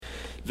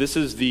This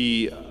is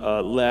the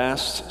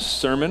last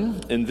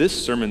sermon in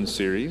this sermon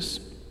series.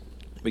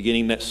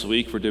 Beginning next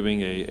week, we're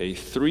doing a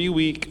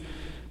 3-week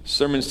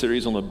sermon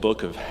series on the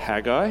book of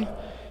Haggai.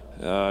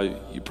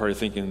 You're probably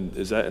thinking,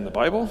 is that in the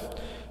Bible?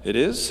 It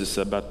is. It's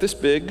about this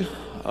big.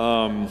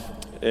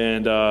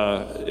 It's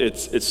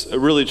a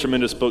really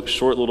tremendous book,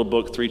 short little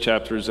book, 3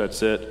 chapters,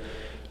 that's it.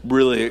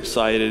 Really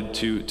excited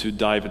to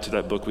dive into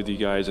that book with you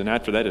guys. And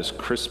after that is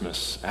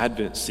Christmas.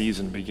 Advent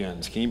season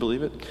begins. Can you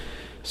believe it?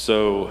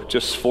 So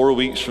just 4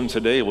 weeks from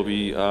today, we'll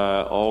be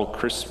all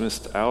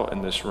Christmased out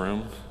in this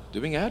room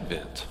doing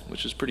Advent,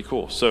 which is pretty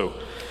cool. So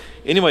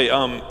anyway,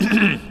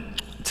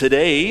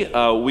 today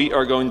we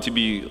are going to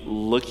be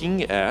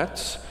looking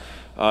at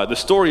the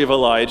story of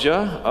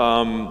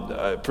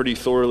Elijah pretty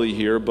thoroughly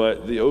here,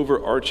 but the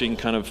overarching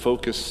kind of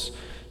focus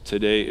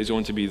today is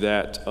going to be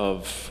that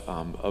of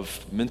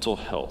mental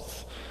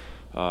health,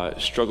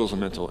 struggles with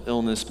mental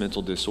illness,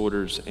 mental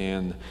disorders,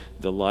 and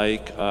the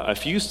like. A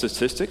few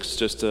statistics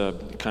just to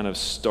kind of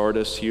start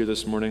us here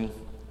this morning.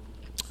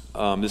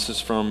 This is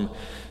from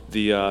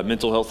the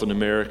Mental Health in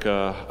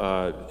America,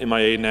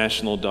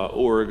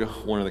 MIAnational.org,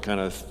 one of the kind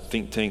of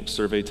think tanks,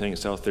 survey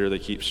tanks out there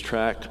that keeps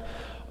track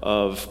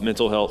of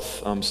mental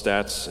health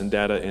stats and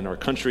data in our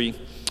country.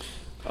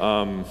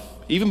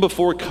 Even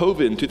before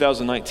COVID in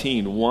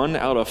 2019, 1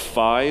 out of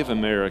 5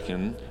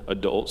 American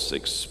adults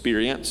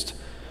experienced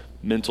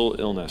mental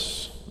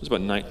illness. It was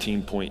about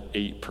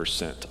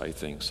 19.8%, I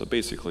think. So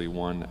basically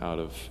 1 out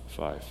of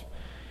 5.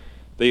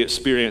 They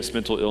experienced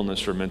mental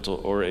illness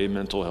or a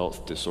mental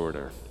health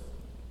disorder.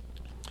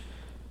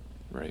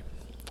 Right.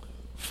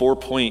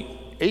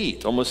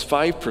 4.8, almost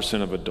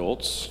 5% of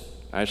adults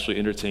actually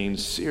entertain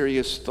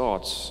serious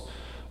thoughts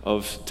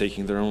of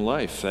taking their own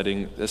life.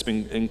 That's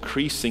been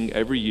increasing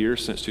every year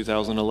since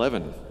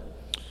 2011.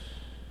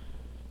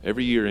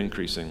 Every year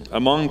increasing.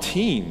 Among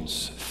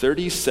teens,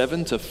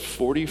 37 to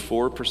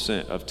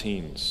 44% of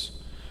teens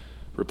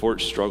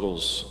report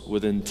struggles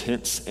with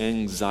intense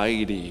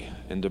anxiety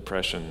and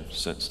depression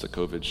since the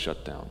COVID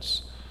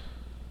shutdowns.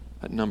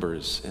 That number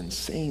is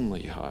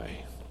insanely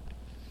high.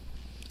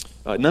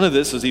 None of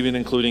this is even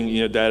including,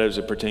 data as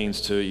it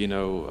pertains to,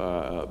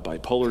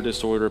 bipolar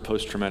disorder,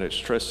 post-traumatic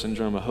stress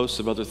syndrome, a host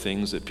of other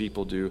things that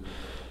people do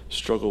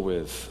struggle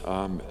with.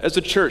 As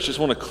a church, just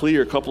want to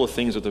clear a couple of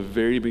things at the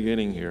very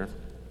beginning here.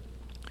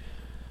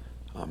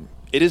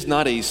 It is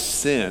not a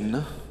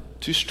sin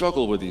to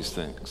struggle with these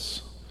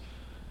things.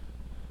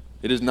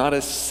 It is not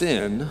a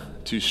sin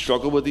to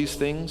struggle with these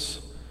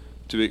things,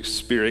 to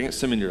experience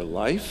them in your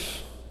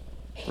life,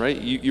 right?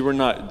 You were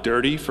not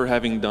dirty for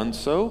having done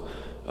so.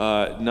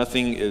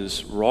 Nothing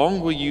is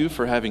wrong with you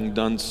for having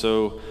done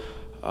so.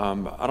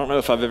 I don't know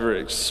if I've ever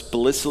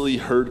explicitly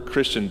heard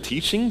Christian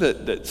teaching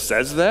that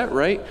says that,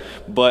 right?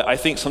 But I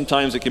think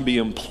sometimes it can be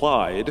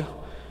implied,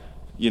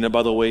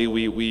 by the way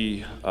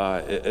we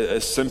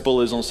as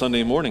simple as on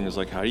Sunday morning is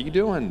like, how are you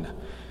doing?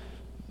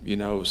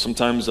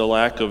 Sometimes a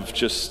lack of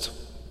just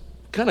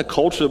kind of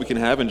culture that we can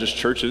have in just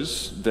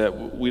churches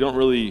that we don't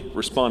really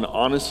respond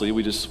honestly.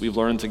 We've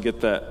learned to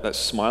get that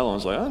smile on.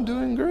 It's like, I'm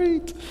doing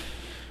great.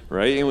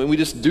 Right? And we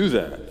just do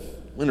that.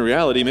 In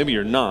reality, maybe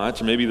you're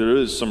not, or maybe there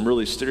is some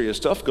really serious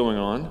stuff going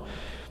on.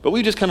 But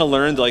we just kind of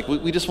learned,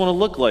 we just want to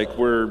look like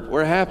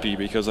we're happy,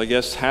 because I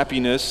guess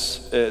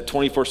happiness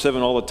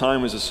 24/7 all the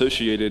time is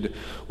associated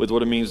with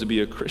what it means to be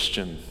a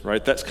Christian,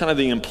 right? That's kind of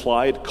the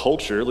implied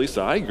culture, at least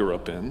that I grew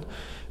up in,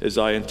 as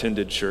I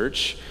attended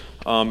church.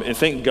 And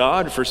thank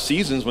God for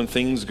seasons when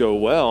things go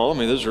well. I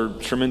mean, those are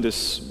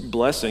tremendous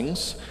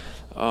blessings.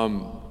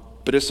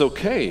 But it's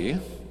okay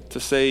to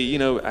say,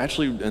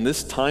 actually, in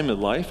this time of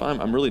life,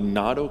 I'm really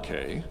not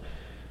okay.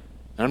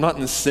 And I'm not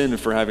in sin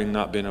for having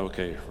not been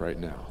okay right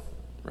now,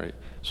 right?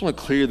 I just want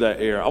to clear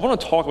that air. I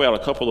want to talk about a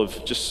couple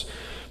of, just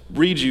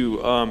read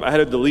you, I had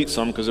to delete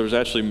some because there was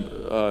actually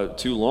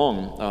too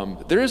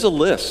long. There is a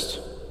list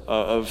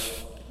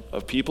of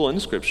people in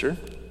Scripture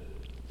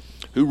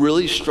who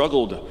really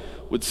struggled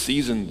with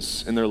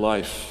seasons in their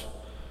life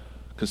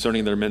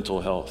concerning their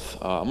mental health.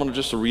 I'm going to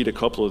just read a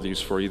couple of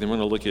these for you. Then we're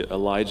going to look at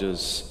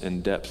Elijah's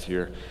in depth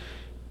here.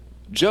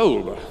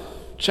 Job,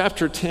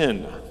 chapter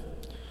 10,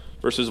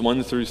 verses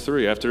 1 through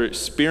 3. After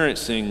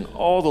experiencing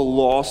all the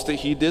loss that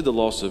he did, the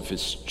loss of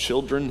his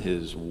children,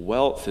 his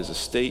wealth, his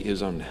estate,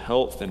 his own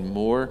health, and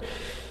more,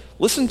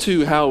 listen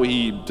to how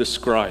he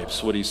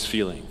describes what he's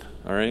feeling,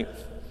 all right?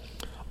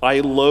 I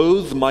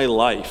loathe my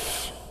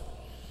life.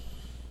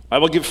 I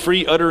will give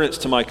free utterance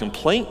to my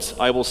complaint.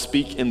 I will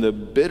speak in the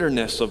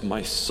bitterness of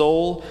my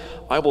soul.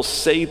 I will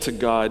say to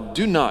God,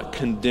 do not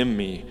condemn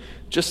me.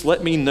 Just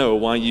let me know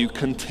why you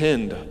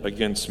contend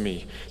against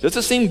me. Does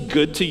it seem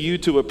good to you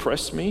to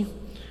oppress me,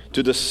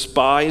 to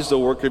despise the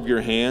work of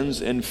your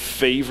hands and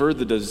favor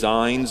the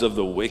designs of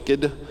the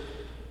wicked?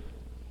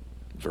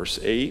 Verse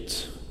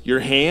 8, your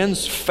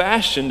hands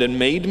fashioned and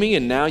made me,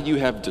 and now you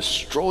have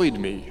destroyed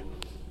me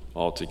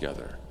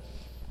altogether.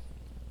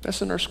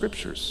 That's in our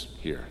scriptures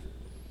here.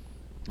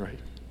 Right.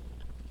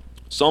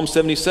 Psalm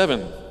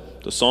 77,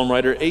 the psalm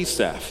writer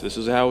Asaph, this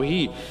is how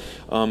he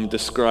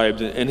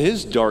described in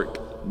his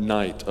dark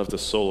night of the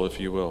soul, if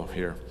you will,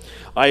 here.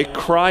 I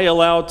cry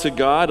aloud to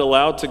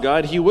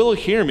God. He will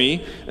hear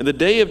me. In the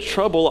day of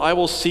trouble, I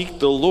will seek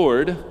the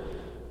Lord.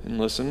 And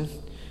listen,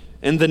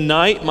 in the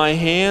night, my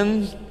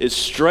hand is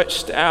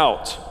stretched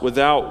out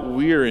without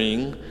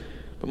wearying,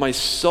 but my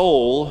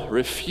soul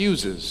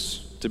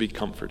refuses to be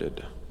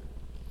comforted.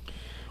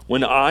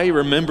 When I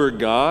remember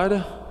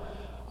God,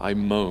 I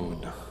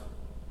moan.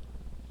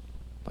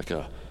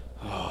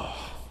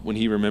 When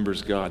he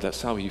remembers God,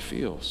 that's how he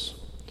feels.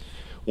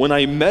 When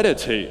I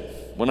meditate,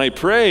 when I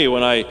pray,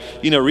 when I,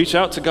 reach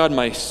out to God,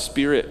 my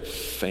spirit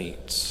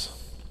faints.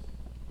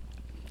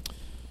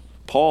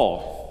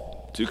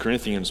 Paul, 2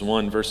 Corinthians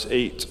 1, verse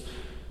 8,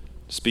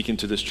 speaking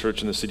to this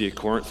church in the city of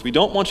Corinth, we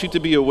don't want you to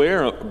be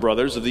aware,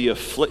 brothers, of the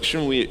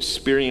affliction we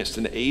experienced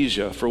in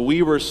Asia, for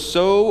we were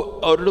so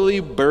utterly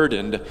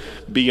burdened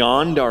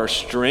beyond our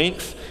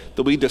strength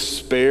that we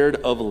despaired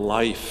of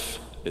life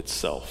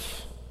itself.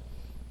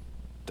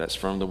 That's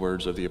from the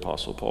words of the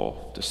Apostle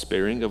Paul,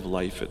 despairing of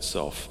life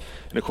itself.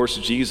 And of course,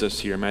 Jesus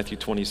here, Matthew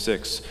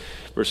 26,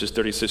 verses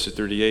 36 to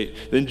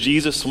 38. Then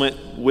Jesus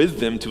went with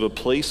them to a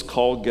place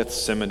called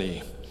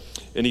Gethsemane.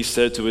 And he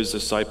said to his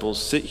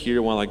disciples, sit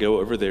here while I go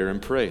over there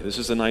and pray. This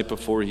is the night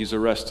before he's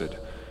arrested,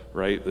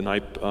 right? The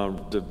night,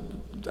 the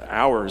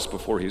hours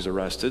before he's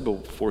arrested,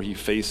 before he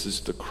faces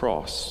the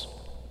cross.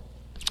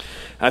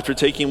 After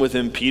taking with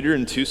him Peter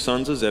and 2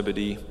 sons of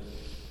Zebedee,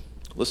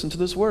 listen to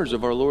these words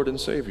of our Lord and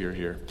Savior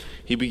here.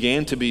 He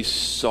began to be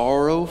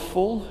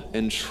sorrowful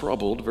and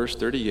troubled. Verse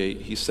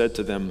 38, he said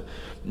to them,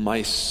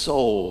 my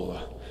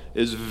soul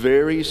is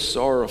very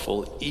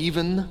sorrowful,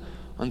 even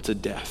unto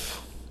death.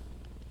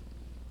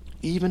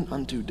 Even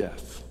unto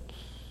death.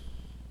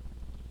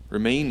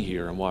 Remain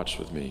here and watch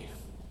with me.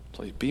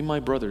 Be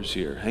my brothers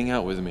here. Hang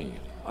out with me.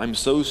 I'm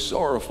so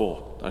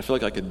sorrowful. I feel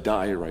like I could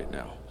die right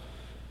now.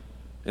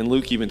 And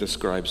Luke even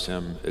describes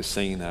him as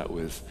saying that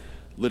with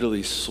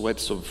literally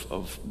sweats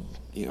of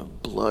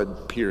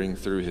blood peering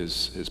through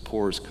his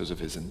pores because of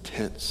his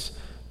intense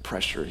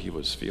pressure he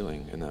was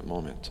feeling in that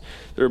moment.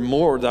 There are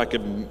more that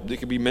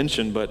could be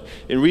mentioned, but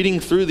in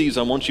reading through these,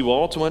 I want you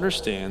all to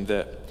understand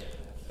that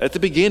at the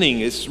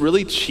beginning, it's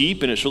really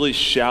cheap and it's really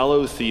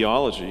shallow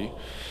theology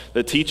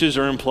that teaches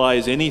or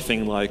implies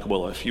anything like,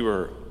 well, if you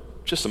were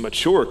just a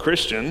mature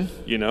Christian,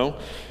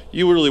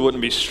 you really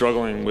wouldn't be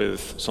struggling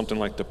with something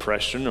like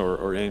depression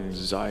or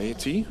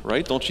anxiety,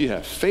 right? Don't you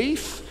have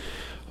faith?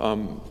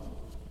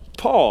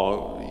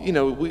 Paul,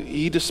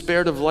 he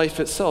despaired of life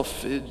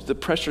itself, the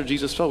pressure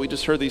Jesus felt. We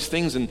just heard these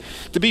things. And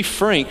to be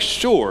frank,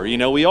 sure,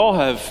 we all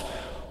have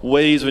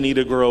ways we need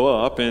to grow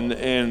up and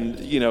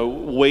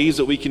ways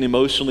that we can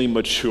emotionally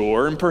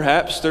mature. And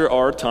perhaps there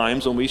are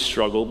times when we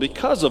struggle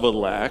because of a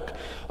lack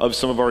of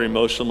some of our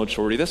emotional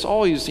maturity. That's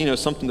always,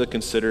 something to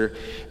consider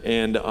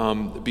and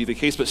be the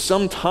case. But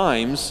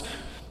sometimes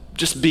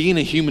just being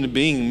a human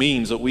being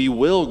means that we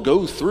will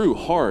go through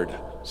hard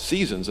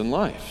seasons in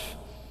life.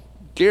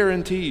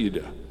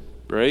 Guaranteed,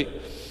 right?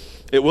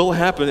 It will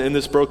happen in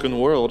this broken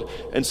world,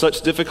 and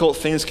such difficult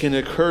things can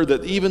occur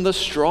that even the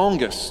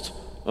strongest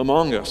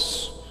among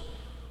us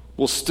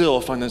will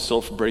still find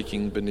themselves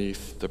breaking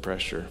beneath the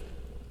pressure.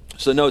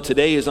 So no,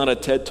 today is not a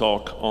TED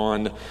Talk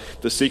on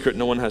the secret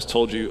no one has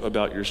told you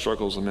about your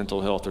struggles with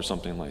mental health or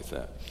something like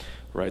that,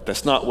 right?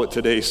 That's not what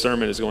today's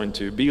sermon is going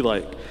to be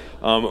like.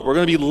 We're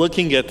going to be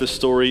looking at the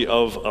story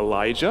of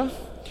Elijah,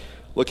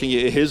 looking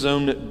at his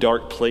own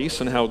dark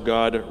place and how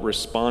God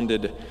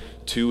responded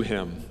to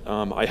him.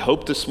 I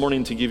hope this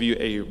morning to give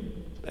you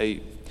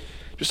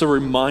just a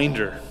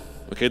reminder.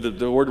 Okay,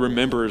 the word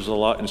remember is a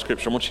lot in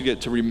Scripture. I want you to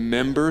get to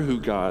remember who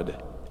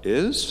God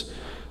is.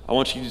 I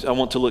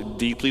want to look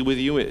deeply with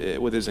you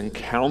with his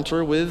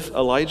encounter with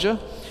Elijah,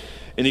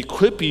 and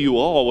equip you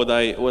all with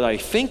what I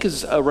think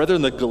is a rather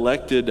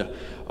neglected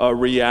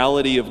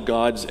reality of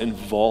God's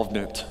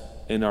involvement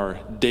in our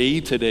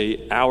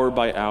day-to-day,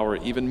 hour-by-hour,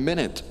 even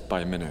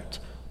minute-by-minute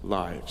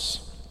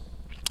lives.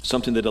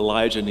 Something that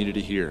Elijah needed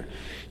to hear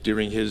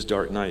during his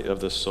dark night of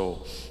the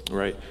soul,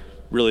 right?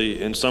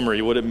 Really, in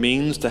summary, what it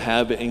means to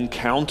have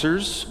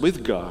encounters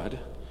with God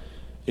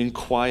in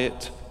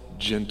quiet,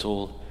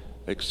 gentle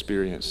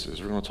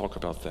experiences. We're going to talk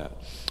about that.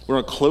 We're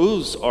going to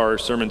close our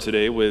sermon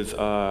today with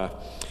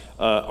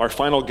our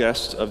final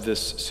guest of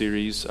this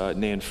series,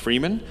 Nan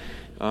Freeman.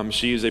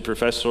 She is a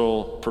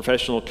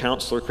professional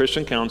counselor,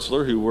 Christian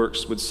counselor, who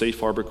works with Safe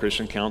Harbor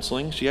Christian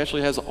Counseling. She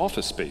actually has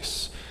office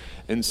space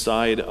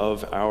inside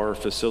of our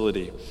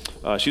facility.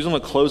 She's going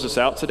to close us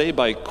out today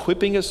by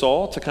equipping us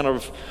all to kind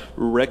of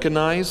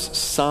recognize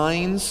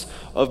signs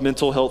of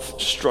mental health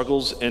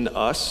struggles in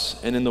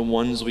us and in the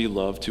ones we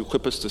love, to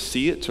equip us to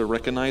see it, to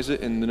recognize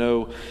it, and to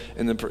know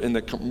in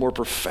the more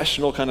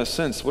professional kind of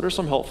sense, what are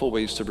some helpful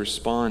ways to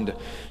respond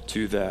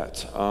to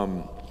that?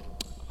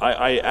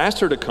 I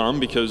asked her to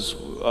come because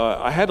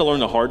I had to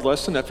learn a hard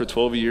lesson after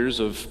 12 years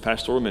of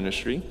pastoral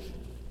ministry,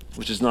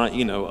 which is not,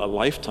 a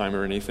lifetime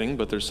or anything,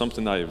 but there's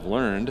something that I've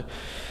learned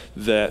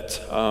that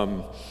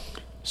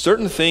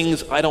certain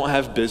things I don't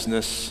have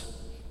business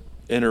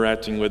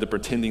interacting with or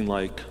pretending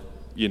like,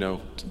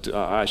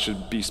 I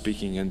should be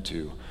speaking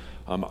into.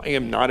 I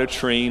am not a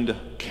trained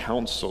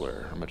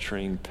counselor. I'm a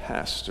trained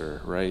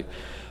pastor, right?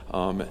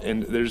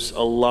 And there's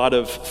a lot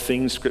of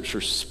things Scripture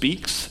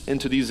speaks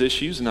into these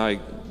issues, and I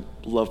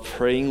love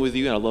praying with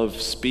you, and I love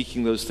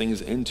speaking those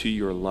things into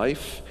your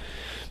life.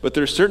 But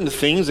there are certain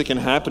things that can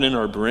happen in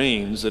our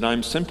brains that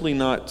I'm simply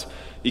not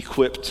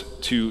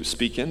equipped to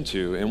speak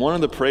into. And one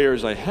of the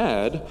prayers I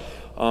had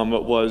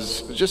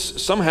was just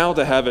somehow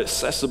to have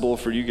accessible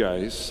for you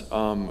guys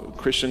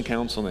Christian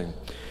counseling.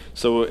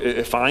 So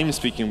if I'm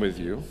speaking with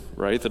you,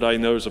 right, that I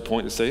know there's a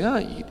point to say,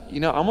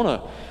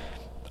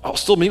 I'll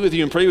still meet with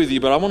you and pray with you,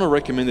 but I want to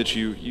recommend that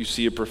you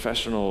see a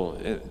professional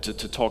to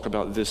talk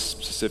about this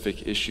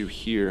specific issue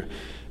here.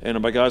 And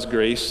by God's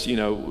grace,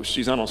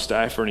 she's not on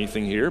staff or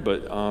anything here,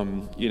 but,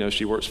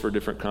 she works for a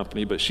different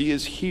company, but she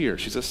is here.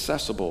 She's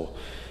accessible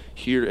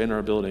here in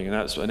our building, and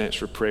that's an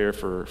extra prayer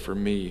for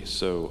me.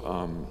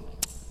 So,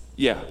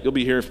 you'll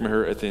be hearing from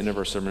her at the end of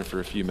our sermon for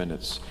a few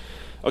minutes.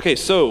 Okay,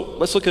 so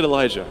let's look at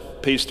Elijah.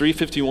 Page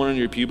 351 in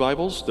your pew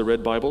Bibles, the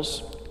red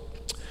Bibles.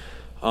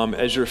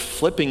 As you're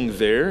flipping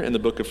there in the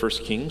book of 1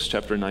 Kings,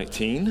 chapter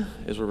 19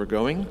 is where we're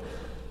going.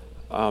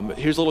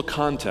 Here's a little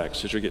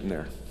context as you're getting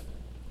there.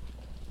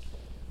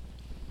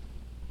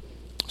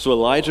 So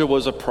Elijah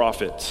was a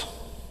prophet.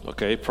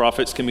 Okay,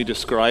 prophets can be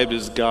described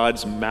as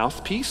God's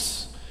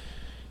mouthpiece.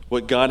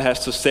 What God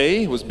has to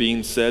say was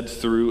being said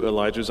through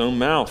Elijah's own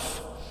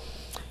mouth.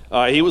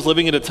 He was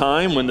living at a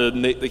time when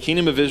the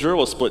kingdom of Israel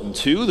was split in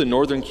two. The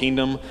northern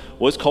kingdom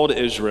was called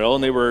Israel,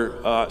 and they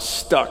were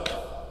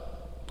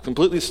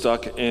completely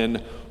stuck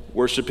in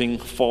worshiping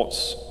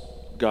false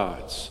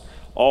gods.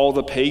 All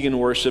the pagan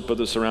worship of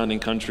the surrounding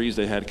countries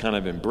they had kind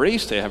of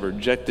embraced. They have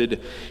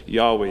rejected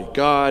Yahweh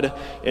God,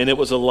 and it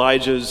was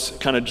Elijah's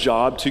kind of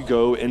job to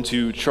go and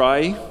to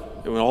try,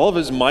 with all of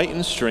his might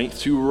and strength,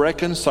 to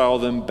reconcile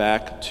them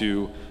back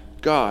to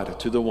God,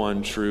 to the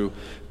one true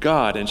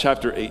God. In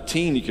chapter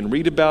 18, you can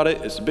read about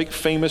it. It's a big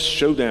famous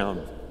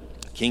showdown.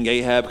 King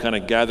Ahab kind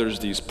of gathers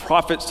these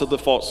prophets to the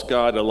false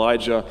god.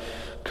 Elijah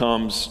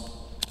comes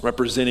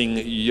representing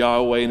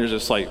Yahweh, and there's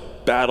this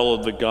battle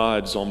of the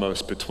gods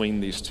almost between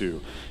these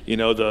two.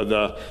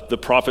 The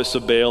prophets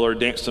of Baal are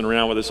dancing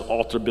around with this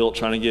altar built,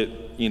 trying to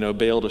get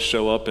Baal to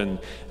show up and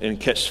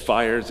catch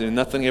fires, and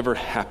nothing ever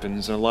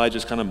happens. And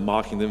Elijah's kind of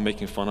mocking them,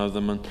 making fun of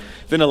them. And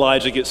then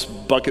Elijah gets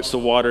buckets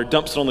of water,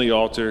 dumps it on the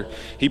altar.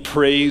 He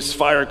prays,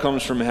 fire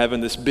comes from heaven.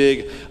 This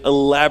big,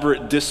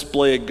 elaborate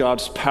display of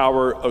God's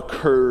power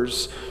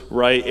occurs,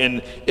 right?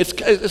 And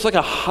it's like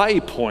a high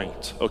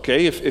point,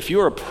 okay? If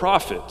you're a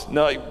prophet,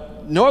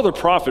 no other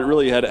prophet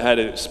really had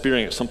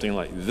experienced something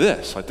like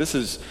this. This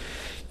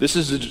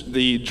is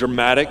the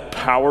dramatic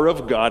power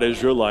of God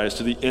as realized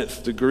to the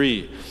nth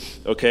degree.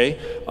 Okay?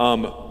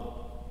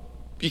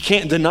 You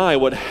can't deny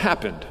what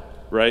happened,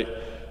 right?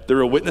 There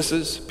were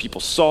witnesses,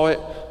 people saw it.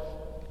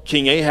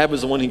 King Ahab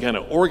was the one who kind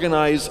of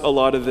organized a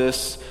lot of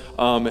this.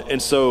 And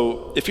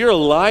so if you're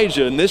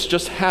Elijah and this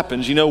just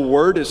happens,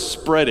 word is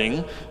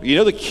spreading,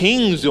 the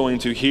king's going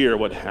to hear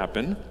what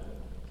happened.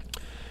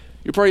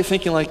 You're probably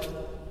thinking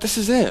this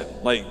is it.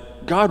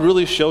 God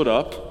really showed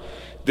up.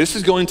 This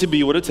is going to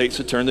be what it takes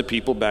to turn the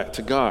people back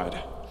to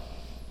God.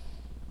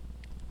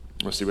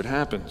 Let's see what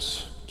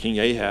happens. King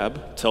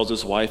Ahab tells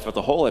his wife about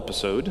the whole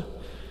episode.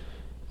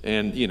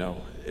 And,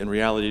 in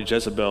reality,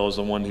 Jezebel is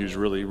the one who's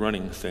really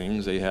running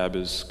things. Ahab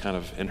is kind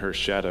of in her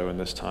shadow in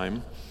this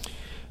time.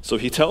 So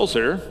he tells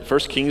her, 1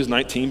 Kings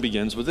 19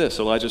 begins with this.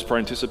 Elijah's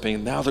probably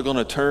anticipating, now they're going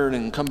to turn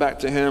and come back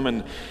to him.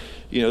 And,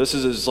 this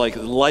is his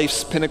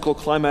life's pinnacle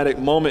climatic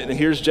moment. And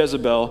here's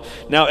Jezebel.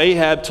 Now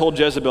Ahab told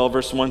Jezebel,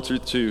 verse 1 through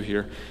 2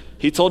 here.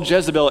 He told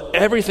Jezebel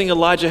everything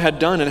Elijah had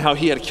done and how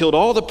he had killed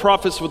all the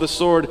prophets with a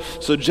sword.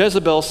 So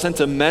Jezebel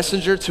sent a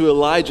messenger to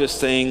Elijah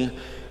saying,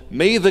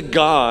 may the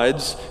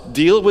gods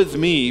deal with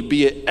me,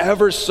 be it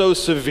ever so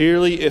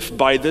severely, if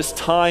by this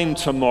time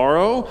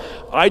tomorrow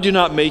I do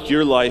not make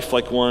your life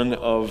like one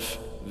of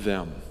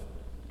them.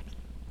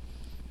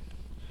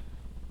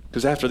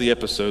 Because after the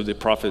episode, the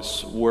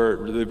prophets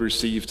they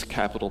received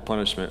capital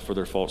punishment for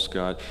their false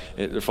god,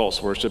 their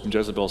false worship, and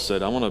Jezebel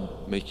said, I want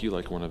to make you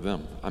like one of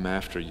them. I'm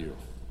after you.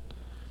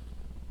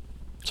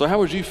 So how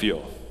would you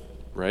feel,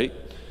 right?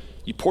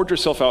 You poured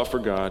yourself out for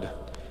God,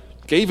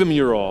 gave him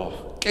your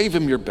all, gave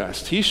him your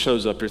best. He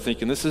shows up, you're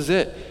thinking, this is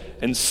it.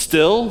 And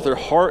still, their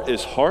heart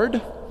is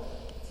hard.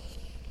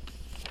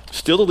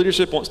 Still, the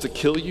leadership wants to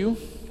kill you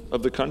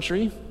of the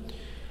country.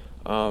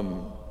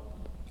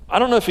 I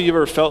don't know if you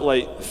ever felt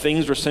like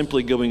things were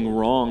simply going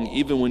wrong,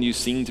 even when you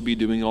seem to be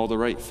doing all the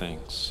right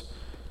things.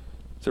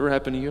 Has it ever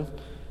happened to you?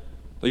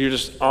 You're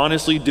just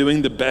honestly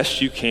doing the best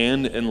you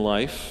can in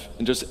life,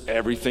 and just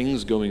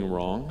everything's going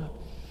wrong.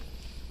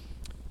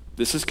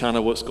 This is kind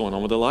of what's going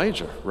on with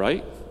Elijah,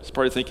 right? He's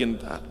probably thinking,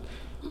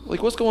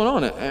 what's going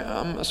on?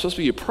 I'm supposed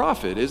to be a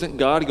prophet. Isn't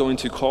God going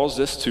to cause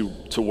this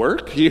to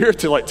work here,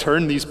 to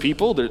turn these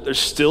people? They're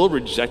still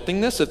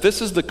rejecting this. If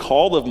this is the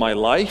call of my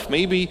life,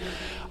 maybe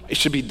I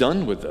should be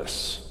done with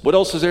this. What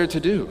else is there to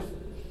do?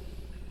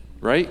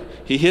 Right?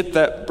 He hit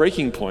that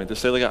breaking point to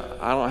say,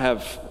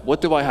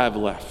 what do I have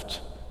left?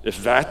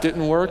 If that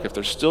didn't work, if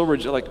they're still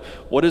like,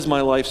 what is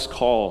my life's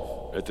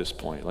call at this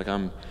point? Like,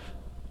 I'm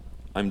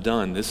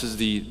done. This is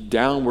the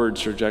downward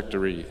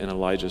trajectory in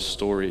Elijah's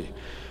story.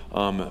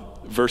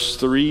 Verse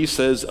 3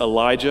 says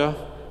Elijah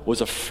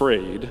was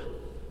afraid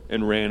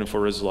and ran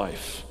for his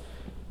life.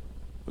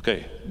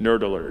 Okay,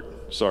 nerd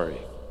alert. Sorry.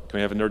 Can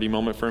we have a nerdy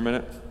moment for a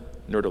minute?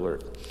 Nerd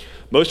alert.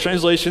 Most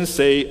translations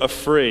say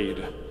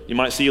afraid. You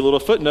might see a little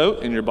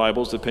footnote in your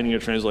Bibles, depending on your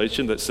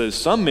translation, that says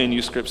some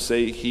manuscripts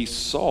say he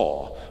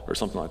saw, or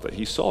something like that.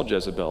 He saw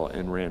Jezebel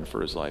and ran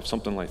for his life,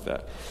 something like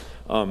that.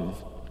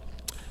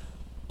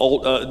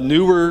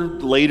 Newer,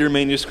 later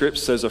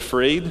manuscripts says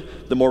afraid.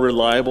 The more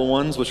reliable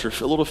ones, which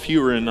are a little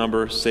fewer in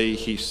number, say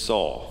he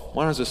saw.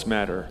 Why does this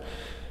matter?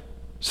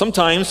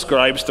 Sometimes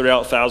scribes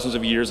throughout thousands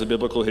of years of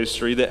biblical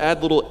history, they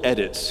add little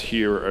edits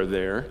here or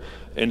there.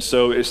 And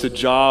so it's the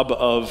job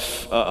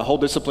of a whole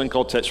discipline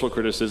called textual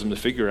criticism to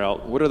figure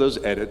out what are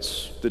those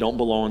edits that don't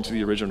belong to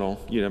the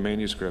original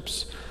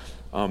manuscripts.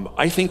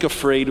 I think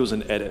afraid was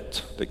an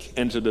edit that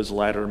entered his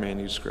latter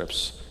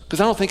manuscripts. Because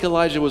I don't think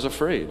Elijah was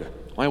afraid.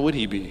 Why would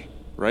he be?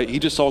 Right? He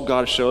just saw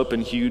God show up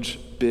in huge,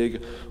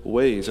 big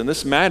ways. And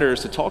this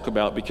matters to talk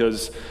about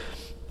because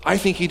I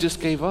think he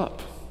just gave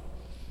up.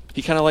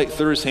 He kind of like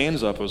threw his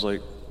hands up. I was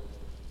like,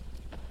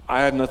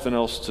 I have nothing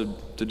else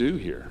to do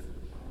here.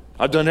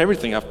 I've done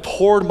everything. I've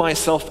poured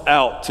myself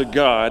out to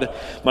God.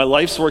 My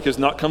life's work has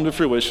not come to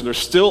fruition. They're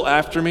still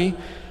after me.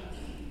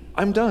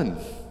 I'm done.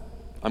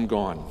 I'm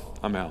gone.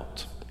 I'm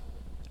out.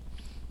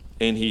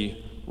 And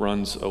he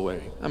runs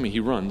away. I mean, he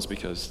runs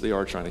because they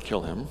are trying to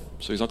kill him.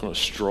 So he's not going to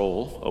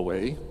stroll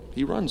away.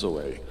 He runs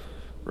away,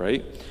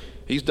 right?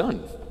 He's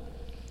done.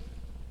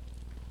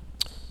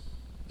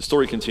 The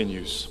story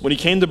continues. When he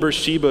came to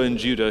Beersheba in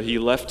Judah, he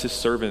left his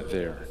servant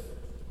there.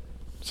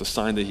 It's a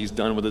sign that he's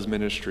done with his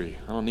ministry.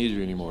 I don't need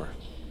you anymore.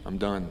 I'm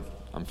done.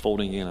 I'm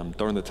folding in. I'm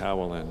throwing the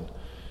towel in.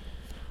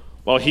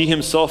 While he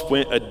himself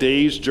went a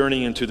day's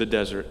journey into the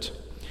desert,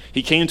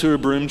 he came to a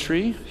broom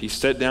tree. He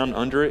sat down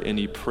under it and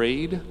he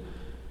prayed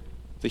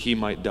that he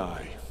might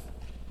die.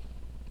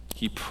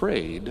 He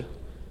prayed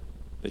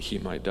that he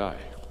might die.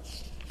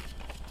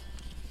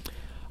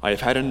 I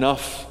have had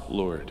enough,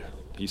 Lord,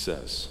 he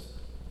says.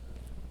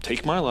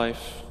 Take my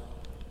life.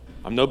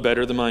 I'm no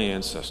better than my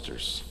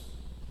ancestors.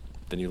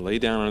 Then he lay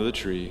down under the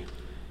tree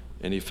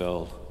and he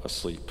fell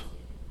asleep.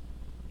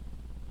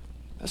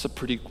 That's a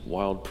pretty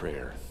wild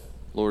prayer.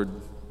 Lord,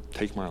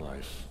 take my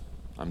life.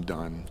 I'm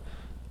done.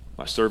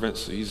 My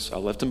servants, I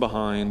left him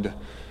behind.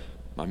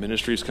 My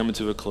ministry is coming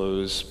to a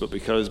close, but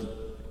because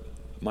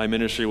my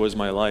ministry was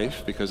my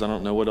life, because I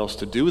don't know what else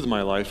to do with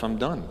my life, I'm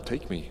done.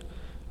 Take me.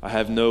 I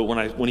have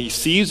when he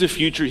sees the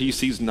future, he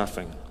sees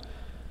nothing.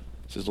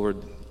 He says, Lord,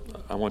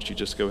 I want you to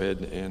just go ahead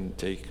and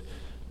take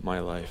my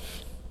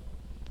life.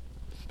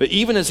 But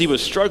even as he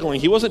was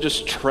struggling, he wasn't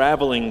just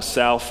traveling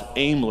south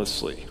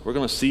aimlessly. We're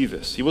going to see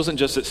this. He wasn't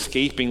just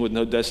escaping with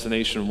no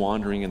destination,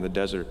 wandering in the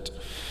desert.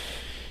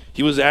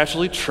 He was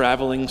actually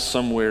traveling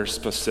somewhere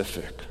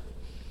specific.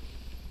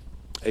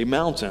 A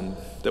mountain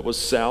that was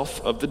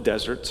south of the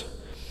desert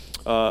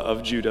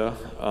of Judah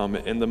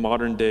in the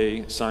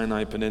modern-day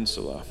Sinai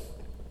Peninsula.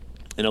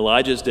 In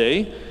Elijah's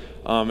day,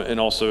 in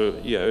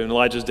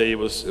Elijah's day, it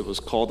was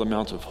called the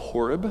Mount of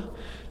Horeb.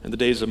 In the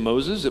days of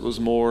Moses, it was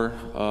more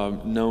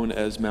known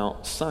as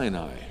Mount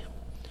Sinai.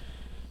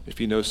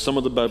 If you know some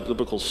of the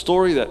biblical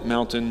story, that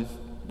mountain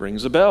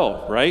rings a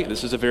bell, right?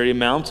 This is a very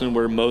mountain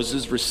where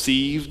Moses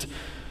received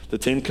the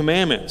Ten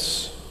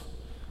Commandments.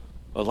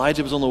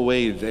 Elijah was on the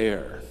way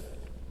there.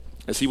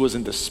 As he was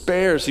in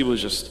despair, as he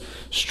was just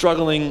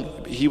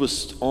struggling, he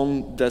was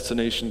on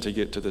destination to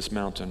get to this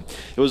mountain.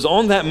 It was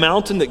on that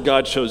mountain that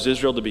God chose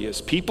Israel to be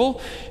his people.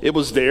 It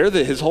was there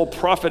that his whole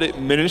prophetic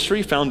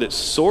ministry found its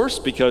source,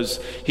 because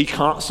he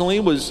constantly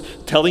was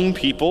telling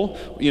people,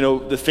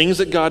 the things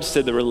that God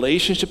said, the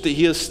relationship that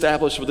he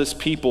established with his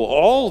people,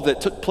 all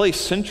that took place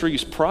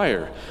centuries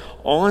prior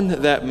on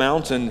that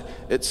mountain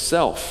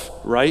itself,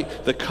 right?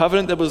 The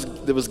covenant that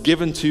was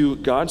given to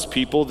God's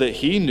people that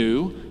he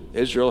knew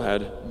Israel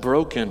had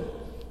broken,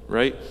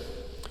 right?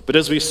 But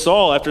as we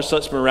saw, after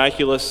such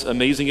miraculous,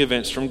 amazing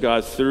events from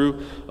God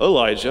through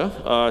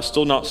Elijah,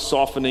 still not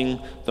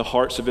softening the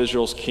hearts of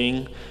Israel's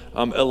king,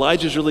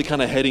 Elijah's really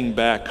kind of heading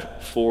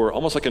back for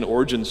almost like an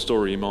origin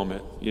story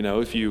moment.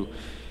 If you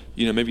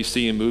maybe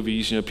see in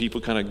movies,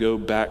 people kind of go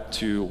back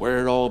to where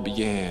it all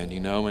began,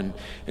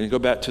 and go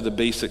back to the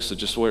basics of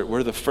just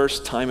where the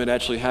first time it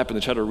actually happened,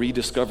 and try to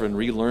rediscover and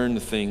relearn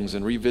things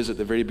and revisit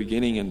the very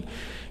beginning. And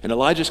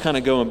Elijah's kind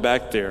of going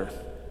back there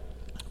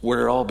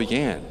where it all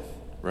began,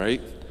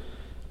 right?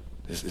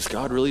 Is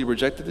God really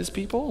rejected his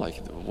people?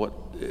 Like, what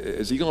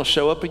is he going to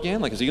show up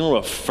again? Like, is he going to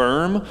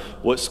affirm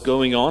what's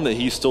going on, that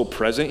he's still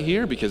present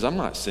here? Because I'm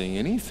not seeing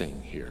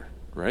anything here,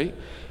 right?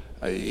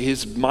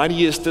 His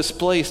mightiest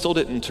display still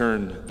didn't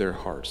turn their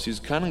hearts.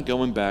 He's kind of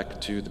going back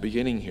to the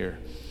beginning here.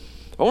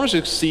 I want us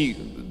to see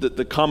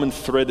the common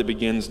thread that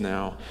begins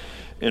now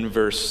in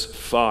verse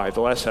 5,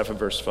 the last half of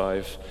verse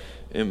 5,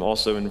 and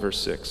also in verse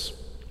 6.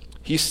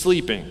 He's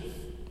sleeping,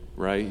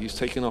 right? He's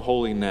taking a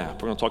holy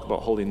nap. We're going to talk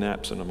about holy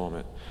naps in a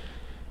moment.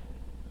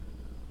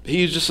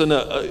 He's just an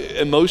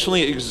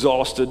emotionally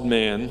exhausted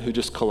man who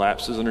just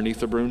collapses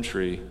underneath a broom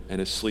tree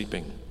and is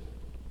sleeping.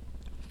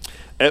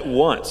 At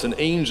once, an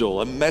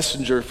angel, a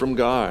messenger from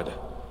God,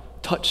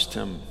 touched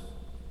him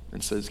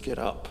and says, "Get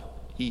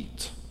up,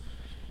 eat."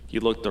 He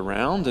looked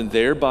around, and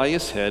there by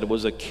his head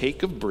was a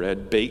cake of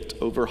bread baked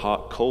over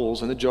hot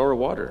coals and a jar of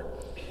water.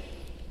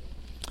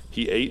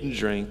 He ate and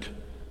drank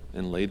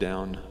and lay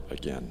down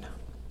again.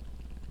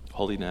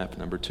 Holy nap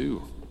number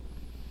 2.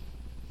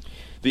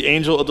 The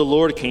angel of the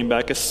Lord came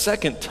back a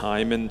second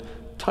time and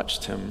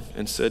touched him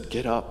and said,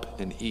 "Get up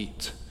and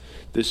eat.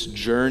 This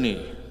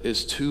journey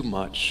is too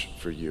much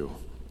for you."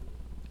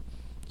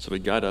 So he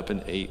got up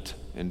and ate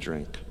and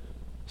drank.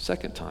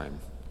 Second time.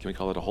 Can we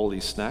call it a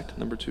holy snack,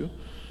 number 2?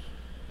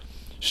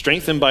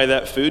 Strengthened by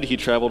that food, he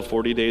traveled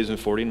 40 days and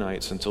 40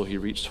 nights until he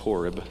reached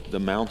Horeb, the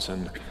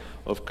mountain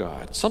of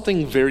God.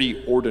 Something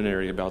very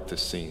ordinary about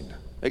this scene.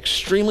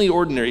 Extremely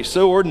ordinary,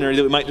 so ordinary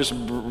that we might just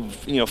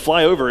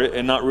fly over it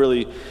and not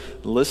really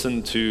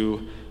listen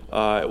to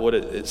what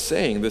it's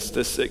saying.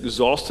 This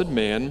exhausted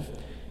man,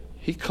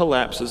 he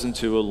collapses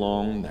into a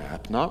long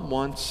nap, not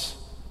once,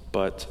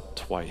 but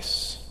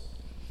twice.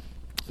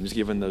 And he's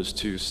given those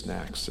 2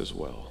 snacks as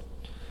well.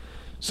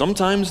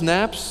 Sometimes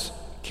naps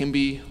can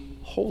be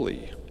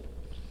holy.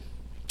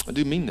 I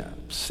do mean that,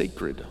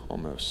 sacred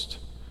almost.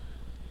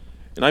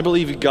 And I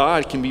believe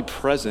God can be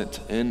present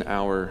in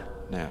our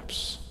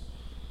naps,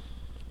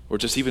 or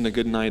just even a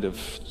good night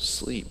of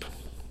sleep.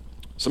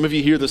 Some of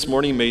you here this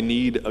morning may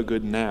need a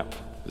good nap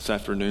this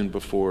afternoon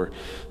before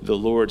the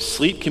Lord.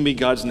 Sleep can be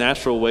God's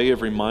natural way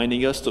of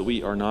reminding us that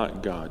we are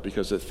not God,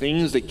 because the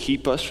things that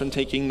keep us from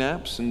taking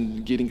naps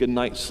and getting good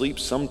night's sleep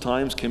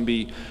sometimes can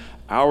be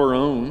our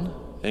own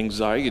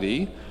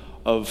anxiety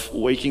of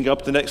waking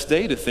up the next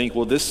day to think,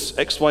 well, this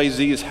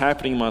XYZ is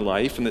happening in my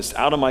life and it's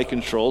out of my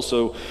control.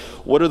 So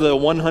what are the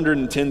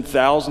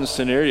 110,000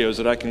 scenarios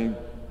that I can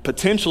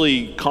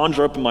potentially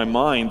conjure up in my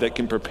mind that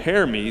can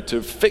prepare me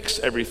to fix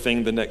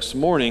everything the next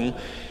morning?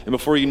 And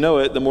before you know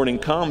it, the morning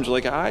comes, you're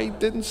like, I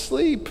didn't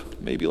sleep,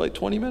 maybe like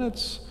 20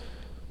 minutes.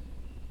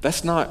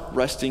 That's not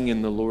resting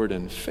in the Lord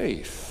in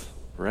faith,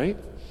 right?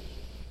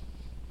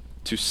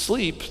 To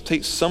sleep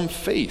takes some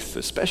faith,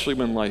 especially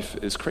when life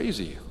is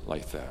crazy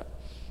like that.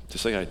 To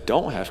say, I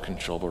don't have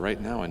control, but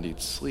right now I need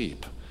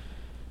sleep.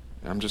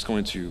 And I'm just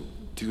going to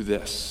do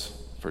this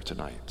for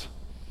tonight.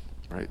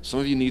 Right? Some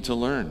of you need to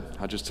learn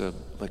how just to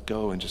let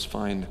go and just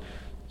find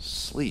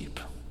sleep,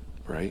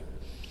 right?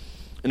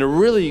 And a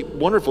really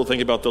wonderful thing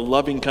about the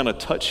loving kind of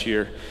touch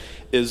here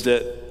is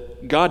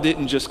that God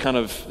didn't just kind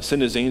of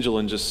send his angel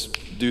and just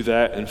do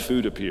that and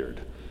food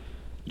appeared.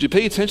 Did you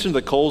pay attention to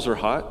the coals are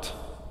hot?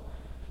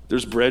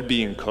 There's bread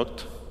being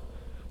cooked,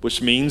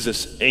 which means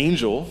this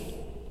angel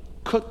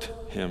cooked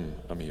him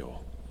a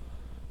meal,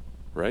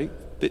 right?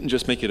 Didn't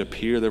just make it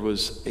appear. There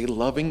was a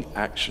loving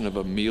action of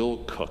a meal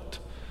cooked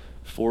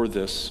for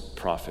this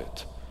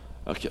prophet.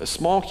 A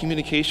small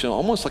communication,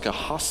 almost like a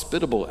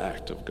hospitable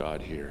act of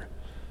God here.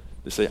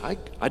 To say,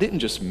 I didn't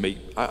just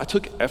I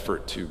took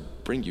effort to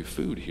bring you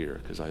food here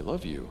because I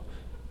love you.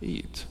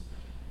 Eat,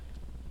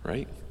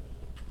 right?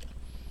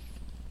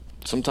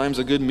 Sometimes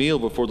a good meal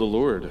before the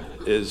Lord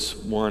is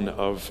one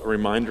of a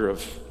reminder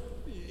of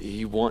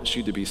he wants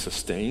you to be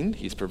sustained.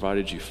 He's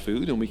provided you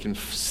food, and we can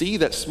see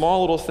that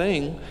small little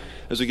thing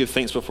as we give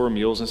thanks before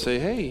meals and say,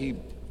 hey,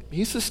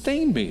 he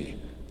sustained me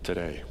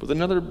today with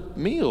another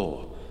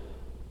meal.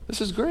 This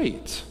is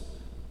great,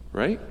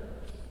 right?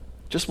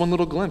 Just one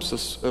little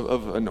glimpse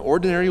of an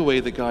ordinary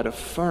way that God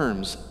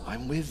affirms,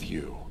 I'm with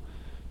you.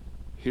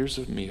 Here's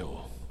a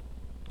meal.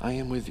 I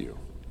am with you.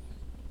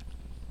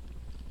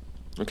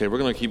 Okay, we're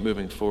going to keep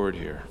moving forward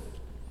here.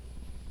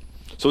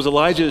 So as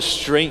Elijah is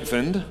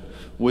strengthened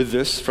with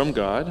this from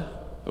God,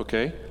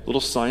 okay,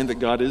 little sign that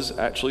God is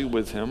actually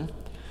with him,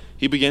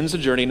 he begins the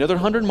journey another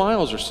 100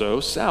 miles or so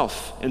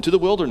south into the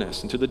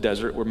wilderness, into the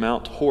desert where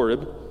Mount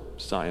Horeb,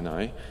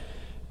 Sinai,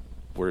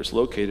 where it's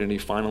located, and he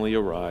finally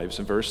arrives.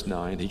 In verse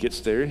 9, he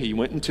gets there, he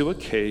went into a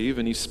cave,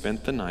 and he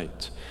spent the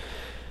night.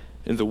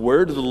 And the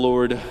word of the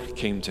Lord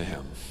came to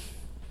him.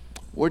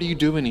 What are you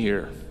doing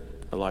here,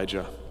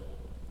 Elijah?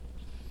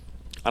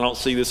 I don't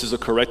see this as a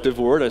corrective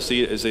word. I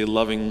see it as a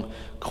loving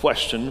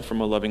question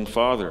from a loving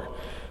father,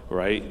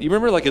 right? You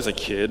remember like as a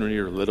kid when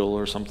you were little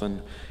or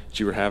something, that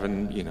you were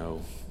having,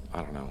 I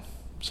don't know,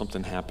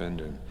 something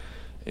happened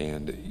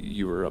and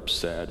you were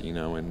upset,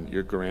 and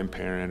your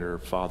grandparent or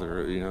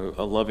father,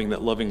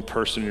 that loving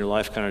person in your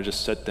life kind of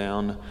just sat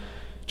down,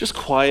 just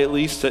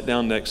quietly sat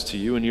down next to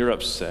you, and you're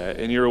upset,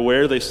 and you're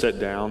aware they sat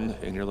down,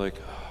 and you're like,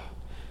 oh,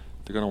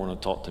 they're going to want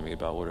to talk to me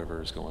about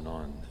whatever is going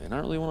on, and I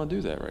don't really want to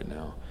do that right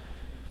now.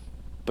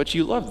 But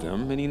you love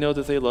them, and you know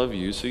that they love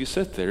you, so you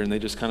sit there, and they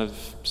just kind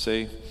of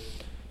say,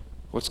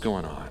 what's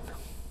going on?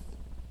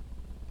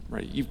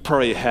 Right? You've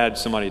probably had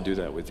somebody do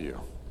that with you,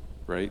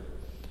 right?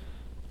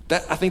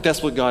 I think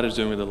that's what God is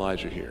doing with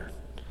Elijah here.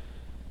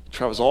 He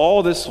travels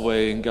all this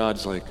way, and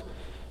God's like,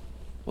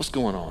 what's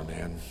going on,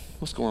 man?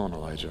 What's going on,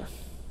 Elijah?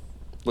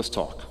 Let's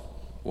talk.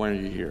 Why are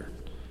you here?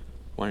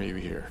 Why are you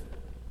here?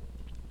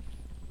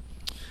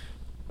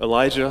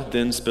 Elijah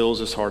then spills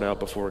his heart out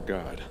before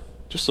God.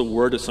 Just a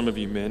word to some of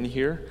you men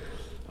here.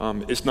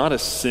 It's not a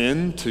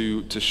sin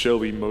to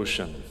show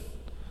emotion,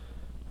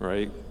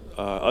 right?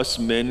 Us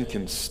men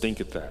can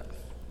stink at that.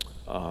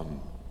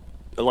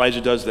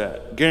 Elijah does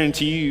that.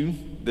 Guarantee you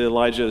that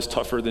Elijah is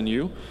tougher than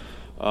you.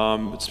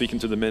 Speaking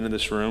to the men in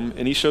this room,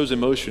 and he shows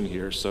emotion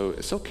here, so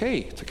it's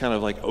okay to kind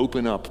of like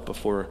open up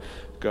before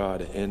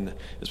God, and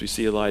as we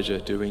see Elijah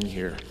doing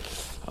here.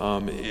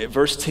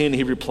 Verse 10,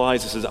 he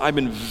replies, he says, I've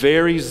been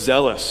very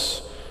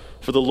zealous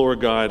for the Lord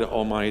God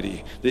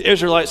Almighty. The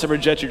Israelites have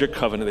rejected your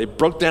covenant. They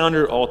broke down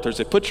your altars.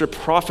 They put your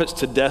prophets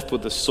to death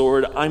with the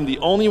sword. I'm the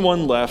only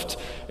one left,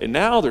 and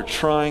now they're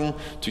trying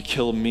to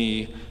kill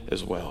me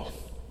as well.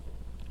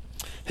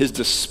 His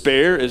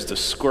despair is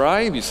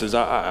described. He says,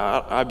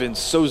 I've been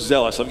so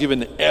zealous. I've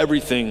given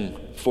everything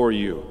for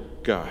you,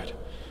 God,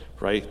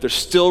 right? They're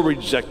still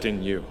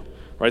rejecting you,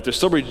 right? They're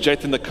still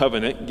rejecting the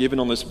covenant given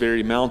on this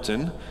very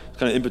mountain.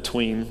 Kind of in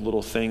between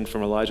little thing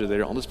from Elijah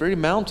there. On this very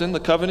mountain, the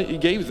covenant you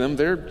gave them,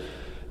 they're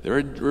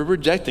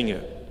rejecting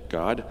it,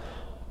 God.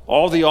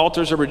 All the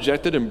altars are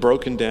rejected and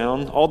broken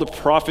down. All the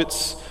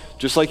prophets,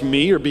 just like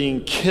me, are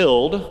being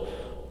killed,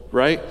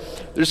 right?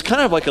 There's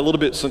kind of like a little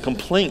bit some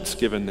complaints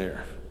given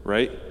there,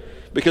 right?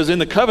 Because in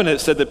the covenant it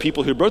said that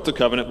people who broke the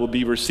covenant will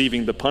be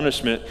receiving the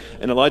punishment.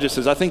 And Elijah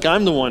says, I think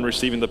I'm the one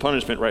receiving the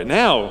punishment right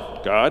now,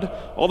 God.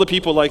 All the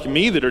people like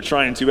me that are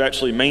trying to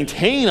actually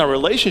maintain our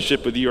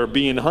relationship with you are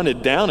being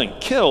hunted down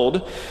and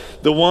killed.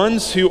 The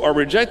ones who are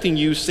rejecting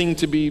you seem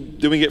to be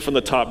doing it from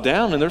the top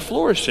down, and they're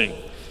flourishing.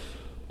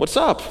 What's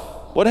up?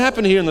 What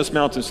happened here in this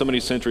mountain so many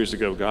centuries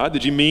ago, God?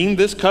 Did you mean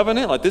this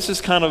covenant? Like, this is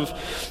kind of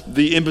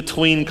the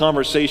in-between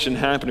conversation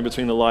happening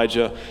between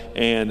Elijah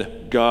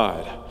and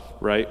God,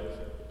 right?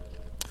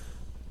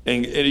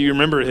 And you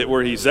remember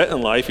where he's at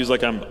in life. He's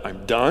like,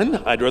 I'm done.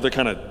 I'd rather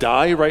kind of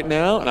die right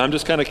now. And I'm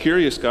just kind of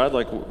curious, God,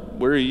 like,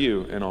 where are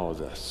you in all of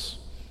this?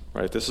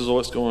 Right? This is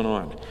what's going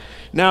on.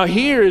 Now,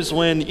 here's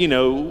when,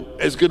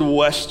 as good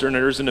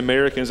Westerners and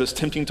Americans, it's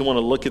tempting to want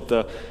to look at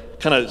the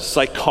kind of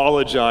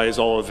psychologize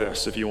all of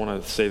this, if you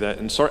want to say that,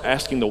 and start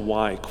asking the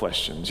why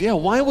questions. Yeah,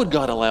 why would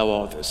God allow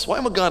all this? Why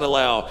would God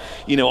allow,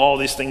 all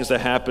these things to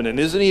happen? And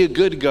isn't he a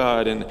good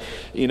God? And,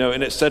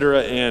 and et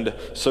cetera, and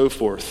so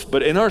forth.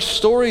 But in our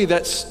story,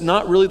 that's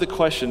not really the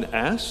question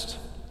asked.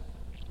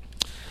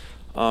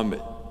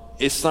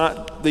 It's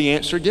not the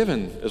answer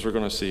given, as we're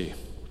going to see.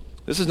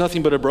 This is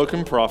nothing but a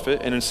broken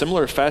prophet, and in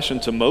similar fashion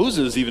to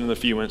Moses, even in a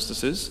few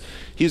instances,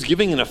 he's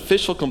giving an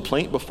official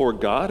complaint before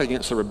God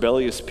against a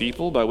rebellious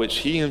people by which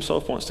he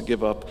himself wants to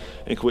give up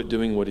and quit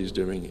doing what he's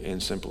doing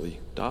and simply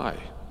die.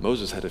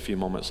 Moses had a few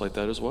moments like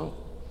that as well.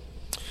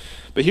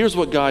 But here's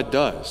what God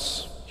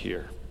does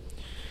here.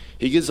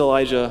 He gives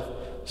Elijah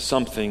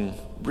something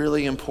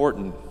really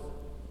important.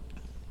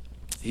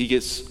 He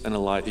gives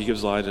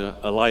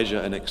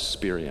Elijah an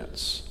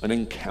experience, an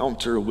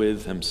encounter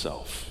with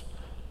himself.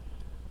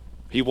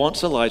 He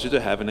wants Elijah to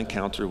have an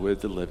encounter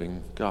with the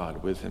living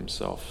God, with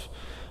himself.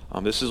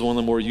 This is one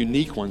of the more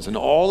unique ones in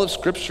all of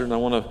Scripture, and I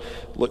want to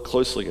look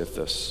closely at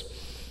this.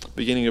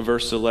 Beginning of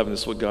verse 11,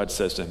 this is what God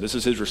says to him. This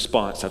is his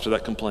response after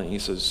that complaint. He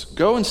says,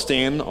 Go and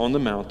stand on the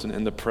mountain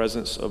in the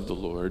presence of the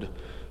Lord,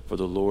 for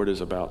the Lord is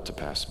about to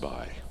pass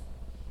by.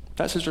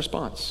 That's his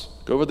response.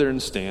 Go over there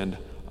and stand.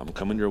 I'm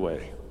coming your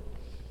way.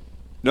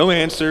 No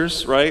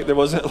answers, right? There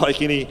wasn't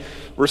like any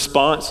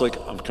response like,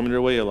 I'm coming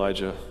your way,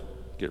 Elijah.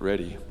 Get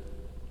ready.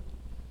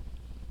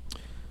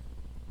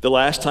 The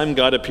last time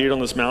God appeared on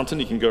this mountain,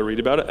 you can go read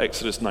about it,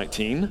 Exodus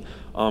 19.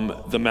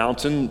 The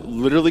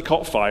mountain literally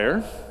caught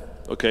fire.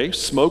 Okay,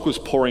 smoke was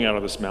pouring out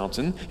of this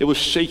mountain. It was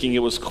shaking, it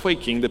was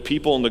quaking. The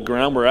people on the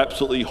ground were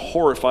absolutely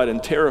horrified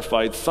and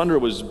terrified. Thunder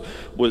was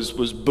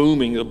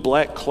booming. A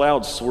black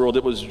cloud swirled.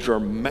 It was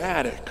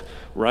dramatic,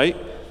 right?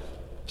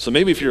 So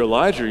maybe if you're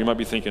Elijah, you might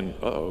be thinking,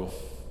 uh-oh,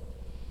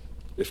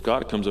 if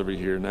God comes over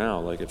here now,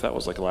 like if that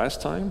was like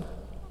last time,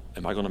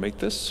 am I going to make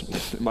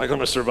this? Am I going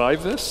to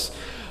survive this?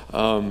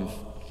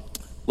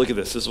 Look at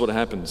this. This is what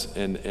happens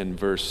in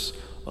verse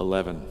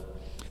 11.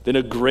 Then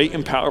a great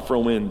and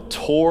powerful wind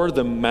tore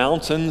the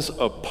mountains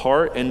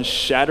apart and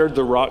shattered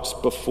the rocks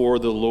before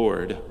the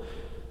Lord.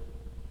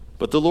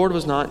 But the Lord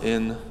was not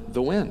in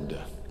the wind.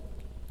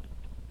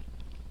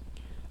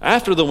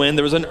 After the wind,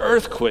 there was an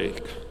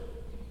earthquake.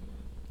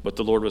 But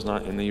the Lord was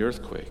not in the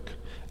earthquake.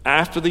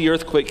 After the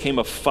earthquake came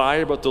a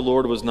fire, but the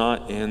Lord was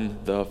not in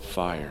the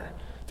fire.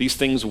 These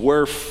things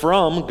were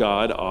from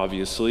God,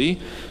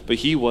 obviously, but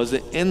he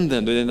wasn't in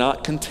them. They did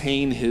not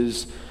contain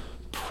his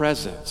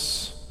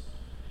presence.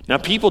 Now,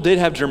 people did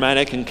have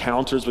dramatic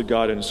encounters with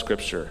God in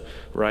Scripture,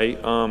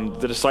 right?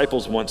 The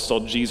disciples once saw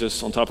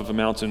Jesus on top of a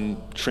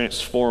mountain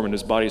transform, and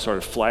his body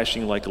started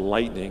flashing like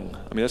lightning.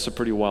 I mean, that's a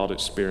pretty wild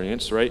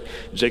experience, right?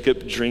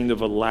 Jacob dreamed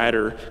of a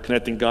ladder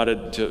connecting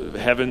God to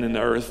heaven and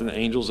earth, and the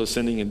angels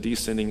ascending and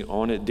descending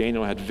on it.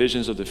 Daniel had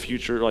visions of the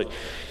future. Like,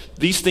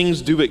 These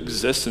things do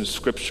exist in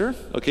Scripture,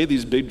 okay?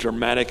 These big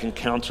dramatic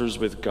encounters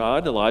with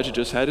God. Elijah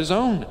just had his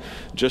own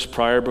just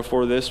prior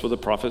before this with the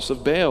prophets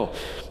of Baal.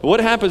 But what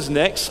happens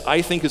next,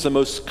 I think, is the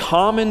most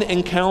common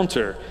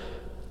encounter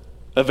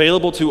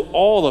available to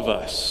all of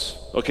us.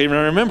 Okay,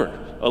 now remember,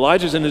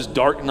 Elijah's in his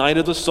dark night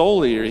of the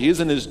soul here. He is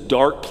in his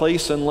dark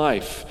place in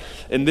life.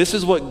 And this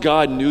is what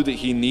God knew that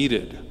he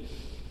needed.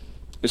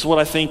 It's what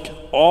I think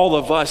all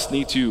of us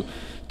need to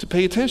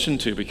pay attention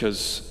to,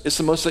 because it's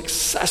the most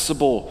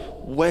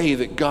accessible way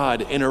that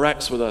God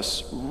interacts with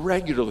us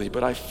regularly.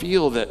 But I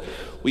feel that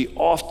we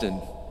often,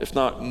 if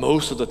not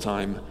most of the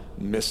time,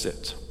 miss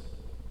it.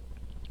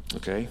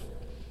 Okay?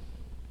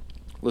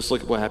 Let's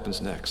look at what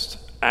happens next.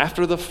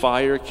 After the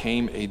fire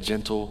came a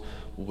gentle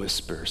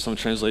whisper. Some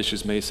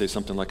translations may say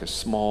something like a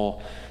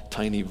small,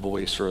 tiny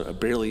voice, or a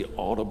barely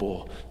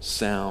audible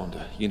sound.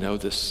 You know,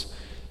 this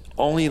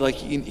only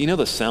like, you know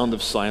the sound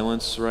of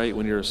silence, right?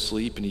 When you're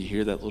asleep and you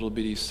hear that little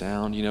bitty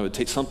sound, you know, it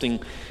takes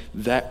something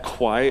that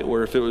quiet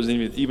where if it was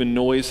even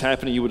noise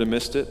happening, you would have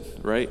missed it,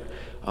 right?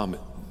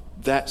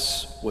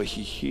 That's what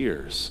he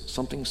hears.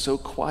 Something so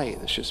quiet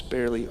that's just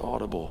barely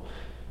audible.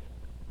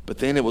 But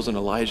then it was when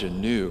Elijah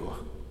knew,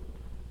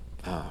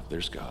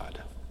 there's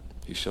God.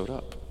 He showed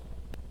up.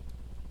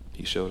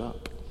 He showed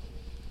up.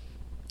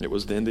 It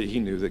was then that he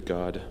knew that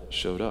God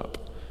showed up.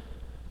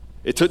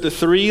 It took the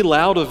three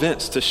loud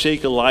events to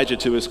shake Elijah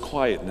to his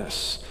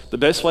quietness. The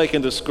best way I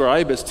can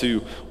describe as to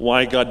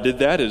why God did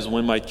that is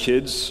when my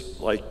kids,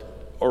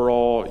 are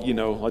all,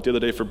 like the other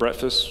day for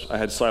breakfast, I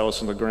had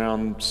Silas on the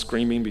ground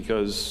screaming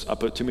because I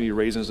put too many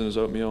raisins in his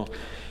oatmeal.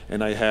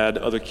 And I had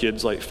other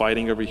kids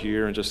fighting over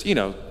here and just,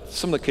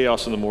 some of the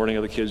chaos in the morning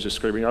of the kids just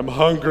screaming, I'm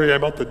hungry,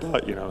 I'm about to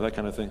die, that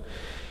kind of thing.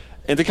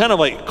 And to kind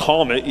of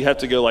calm it, you have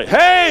to go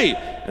hey!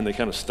 And they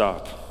kind of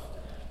stop.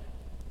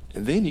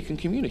 And then you can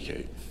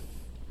communicate.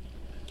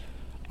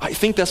 I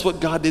think that's what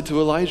God did to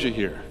Elijah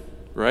here,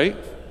 right?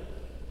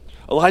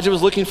 Elijah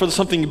was looking for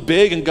something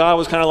big, and God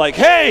was kind of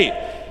hey!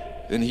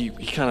 And he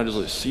kind of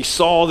just, he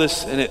saw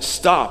this, and it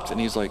stopped, and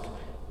he's like,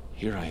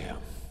 here I am.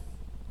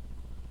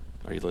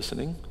 Are you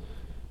listening?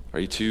 Are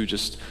you too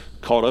just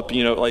caught up,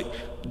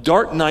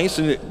 dark nights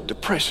and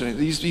depression,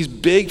 these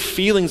big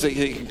feelings that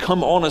can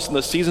come on us in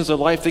the seasons of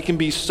life, they can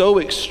be so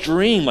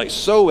extreme,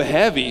 so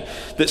heavy,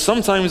 that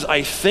sometimes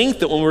I think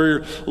that when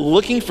we're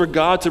looking for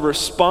God to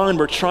respond,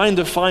 we're trying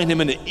to find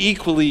him in an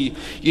equally,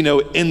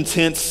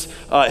 intense,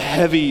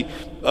 heavy,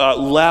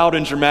 loud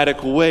and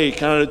dramatic way,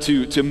 kind of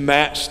to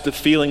match the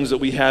feelings that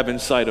we have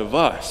inside of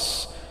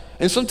us.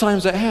 And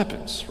sometimes that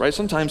happens, right?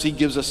 Sometimes he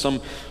gives us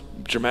some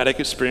dramatic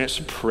experience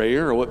of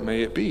prayer, or what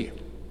may it be.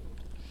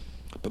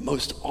 But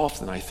most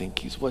often, I think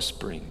he's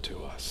whispering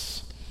to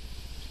us.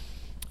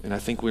 And I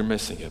think we're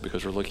missing it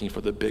because we're looking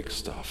for the big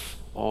stuff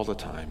all the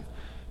time.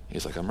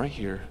 He's like, I'm right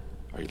here.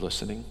 Are you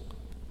listening?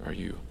 Are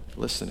you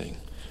listening?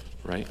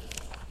 Right?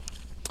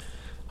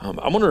 I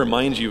want to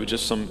remind you of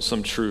just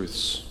some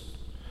truths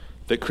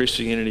that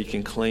Christianity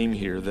can claim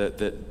here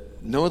that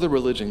no other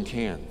religion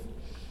can.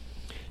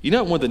 You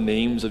know what one of the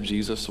names of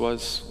Jesus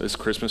was? As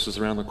Christmas is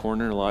around the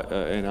corner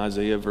in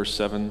Isaiah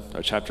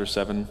chapter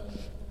 7.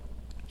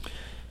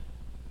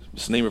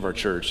 It's the name of our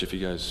church, if you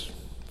guys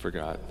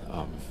forgot.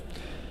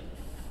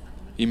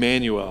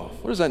 Emmanuel.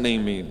 What does that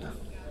name mean?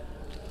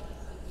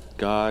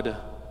 God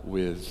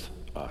with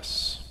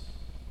us.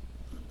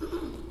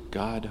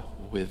 God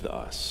with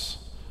us.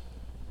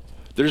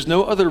 There's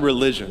no other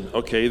religion,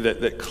 okay,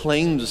 that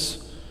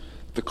claims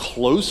the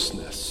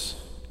closeness,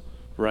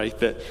 right?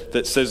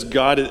 That says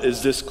God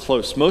is this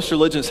close. Most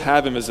religions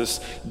have him as this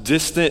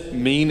distant,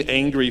 mean,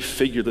 angry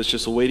figure that's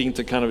just waiting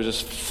to kind of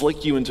just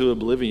flick you into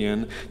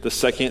oblivion the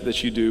second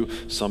that you do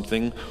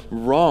something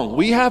wrong.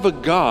 We have a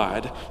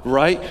God,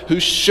 right, who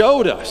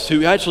showed us,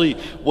 who actually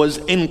was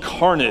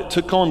incarnate,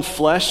 took on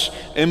flesh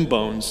and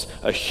bones,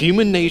 a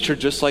human nature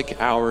just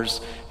like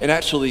ours, and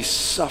actually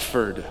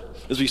suffered,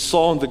 as we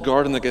saw in the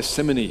Garden of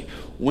Gethsemane,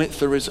 went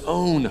through his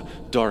own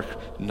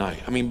dark night.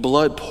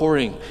 Blood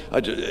pouring,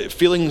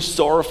 feeling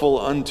sorrowful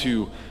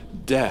unto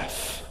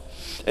death.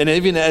 And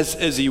even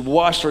as he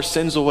washed our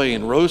sins away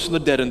and rose from the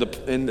dead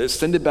and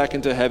ascended back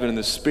into heaven, and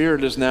the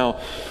Spirit is now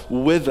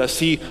with us,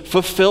 he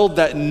fulfilled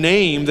that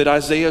name that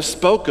Isaiah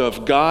spoke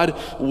of, God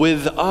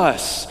with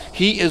us.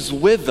 He is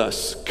with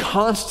us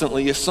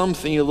constantly. As some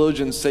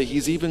theologians say,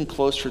 he's even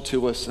closer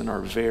to us than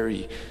our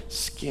very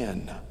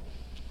skin.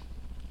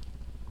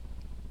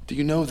 Do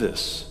you know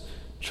this,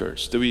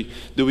 church? Do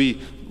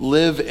we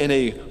live in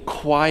a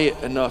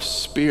quiet enough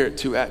spirit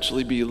to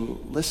actually be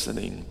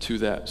listening to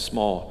that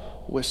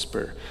small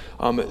whisper?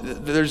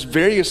 There's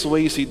various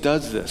ways he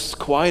does this.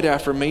 Quiet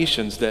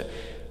affirmations that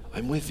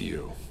I'm with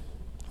you,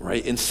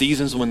 right? In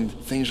seasons when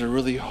things are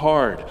really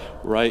hard,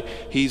 right?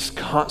 He's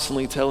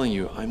constantly telling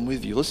you, I'm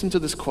with you. Listen to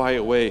this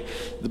quiet way.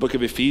 The book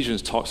of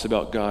Ephesians talks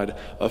about God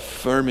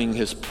affirming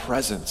his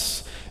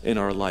presence in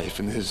our life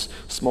and his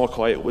small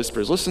quiet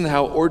whispers. Listen to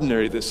how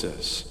ordinary this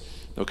is,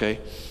 okay?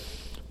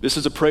 This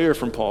is a prayer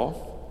from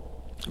Paul.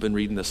 I've been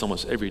reading this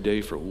almost every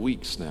day for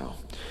weeks now.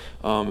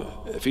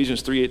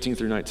 Ephesians 3:18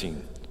 through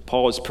 19.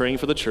 Paul is praying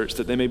for the church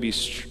that they may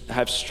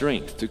have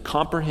strength to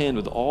comprehend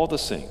with all the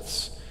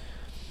saints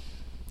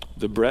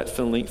the breadth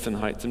and length and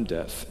height and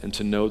depth, and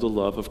to know the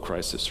love of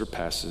Christ that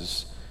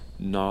surpasses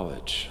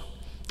knowledge.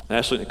 I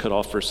actually didn't cut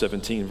off verse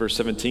 17. Verse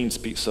 17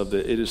 speaks of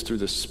that it is through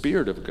the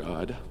Spirit of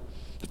God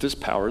that this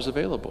power is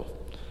available.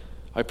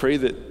 I pray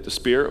that the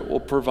Spirit will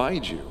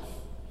provide you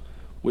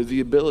with the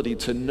ability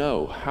to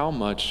know how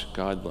much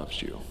God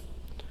loves you.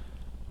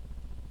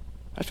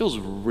 That feels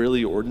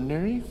really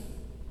ordinary.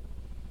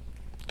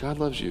 God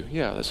loves you.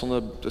 Yeah, that's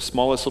on the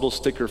smallest little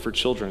sticker for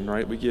children,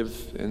 right? We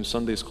give in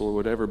Sunday school or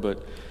whatever,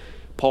 but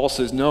Paul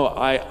says, no,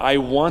 I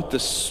want the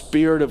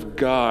Spirit of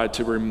God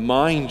to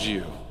remind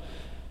you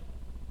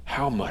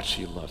how much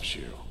he loves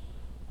you.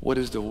 What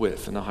is the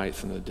width and the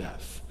height and the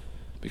depth?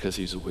 Because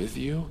he's with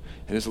you,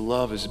 and his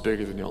love is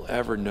bigger than you'll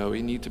ever know.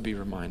 You need to be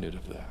reminded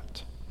of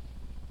that.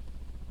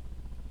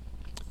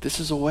 This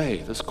is a way,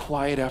 this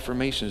quiet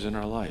affirmations in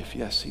our life.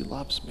 Yes, he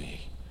loves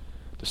me.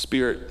 The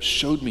Spirit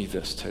showed me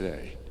this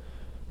today.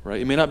 Right?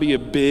 It may not be a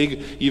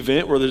big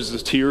event where there's the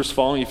tears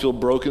falling, you feel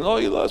broken. Oh,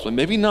 he loves me.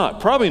 Maybe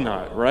not. Probably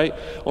not, right?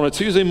 On a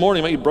Tuesday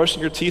morning, you might be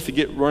brushing your teeth to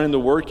get running to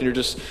work, and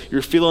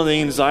you're feeling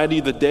the anxiety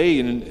of the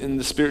day, and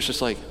the Spirit's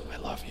just like, I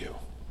love you.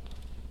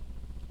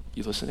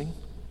 You listening?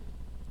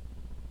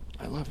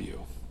 I love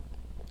you.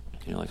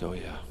 And you're like, oh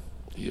yeah,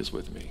 he is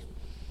with me.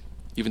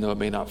 Even though it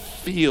may not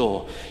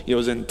feel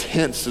as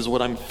intense as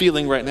what I'm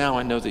feeling right now,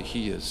 I know that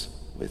he is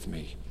with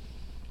me.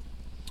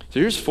 So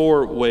here's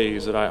 4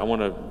 ways that I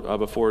want to,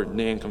 before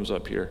Nan comes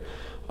up here,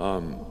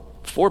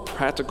 4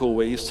 practical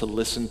ways to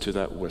listen to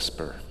that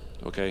whisper,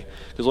 okay?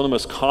 Because one of the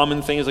most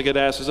common things I get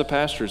asked as a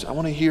pastor is, I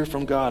want to hear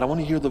from God. I want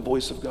to hear the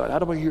voice of God. How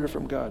do I hear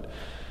from God?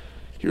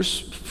 Here's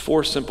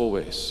 4 simple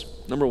ways.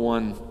 Number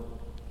 1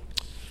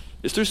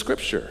 is through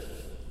Scripture.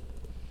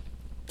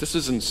 This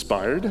is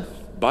inspired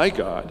by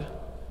God.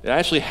 It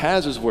actually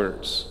has his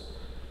words.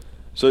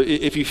 So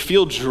if you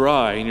feel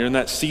dry and you're in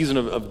that season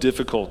of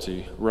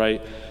difficulty,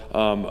 right,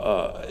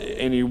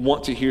 and you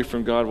want to hear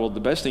from God, well, the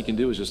best thing you can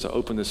do is just to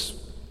open this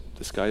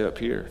guy up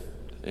here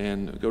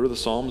and go to the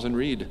Psalms and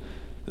read.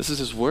 This is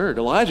his word.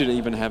 Elijah didn't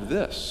even have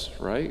this,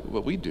 right?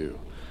 What we do.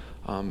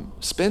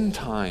 Spend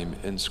time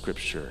in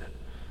Scripture,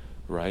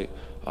 right?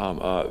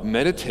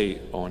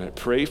 Meditate on it.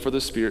 Pray for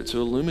the Spirit to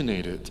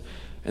illuminate it,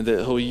 and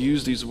that he'll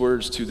use these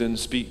words to then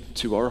speak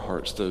to our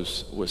hearts,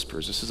 those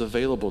whispers. This is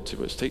available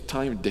to us. Take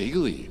time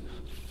daily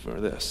for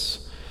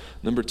this.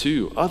 Number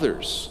 2,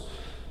 others.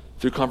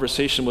 Through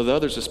conversation with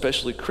others,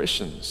 especially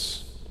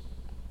Christians,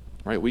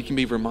 right? We can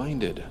be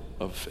reminded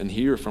of and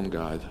hear from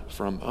God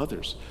from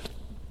others.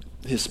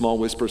 His small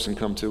whispers can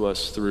come to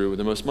us through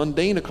the most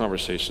mundane of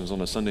conversations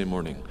on a Sunday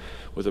morning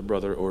with a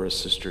brother or a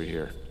sister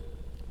here.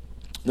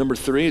 Number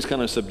 3 is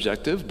kind of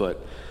subjective,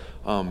 but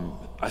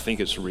I think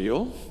it's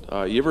real.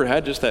 You ever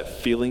had just that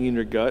feeling in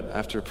your gut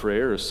after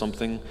prayer or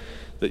something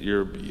that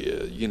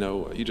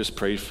you just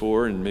prayed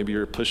for, and maybe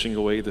you're pushing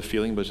away the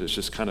feeling, but it's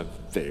just kind of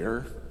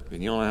there,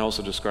 and you don't know how else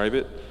to describe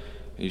it,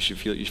 and you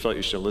feel like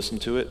you should listen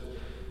to it?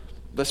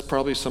 That's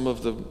probably some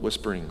of the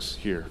whisperings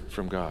here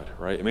from God,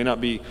 right? It may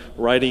not be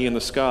writing in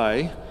the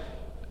sky.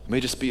 It may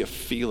just be a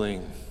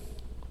feeling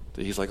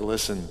that he's like,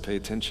 listen, pay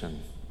attention,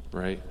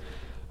 right?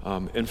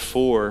 And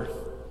 4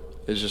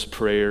 is just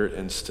prayer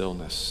and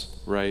stillness,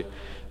 right?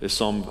 The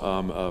Psalm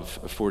of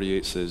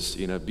 48 says,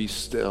 be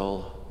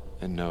still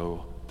and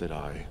know that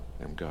I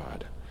am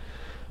God.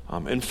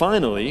 And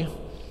finally,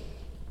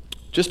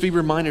 just be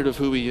reminded of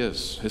who he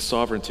is, his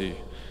sovereignty.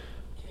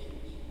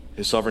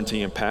 His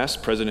sovereignty in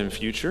past, present, and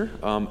future.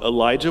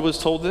 Elijah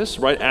was told this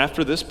right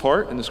after this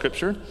part in the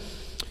Scripture.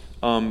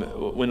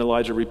 When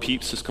Elijah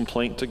repeats his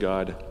complaint to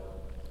God,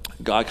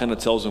 God kind of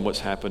tells him what's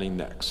happening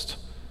next.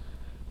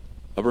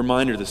 A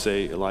reminder to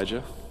say,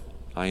 Elijah,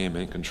 I am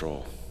in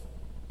control.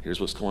 Here's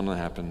what's going to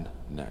happen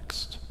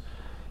next.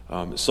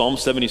 Psalm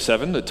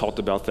 77, that talked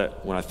about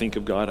that when I think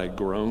of God, I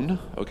groan,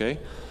 okay?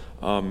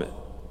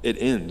 It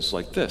ends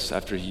like this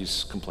after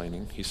he's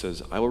complaining. He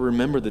says, I will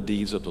remember the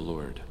deeds of the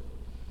Lord.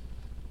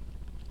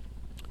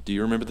 Do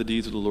you remember the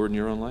deeds of the Lord in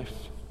your own life?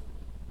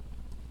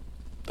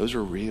 Those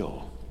are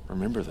real.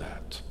 Remember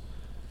that.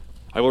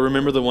 I will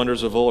remember the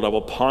wonders of old. I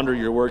will ponder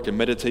your work and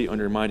meditate on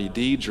your mighty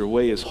deeds. Your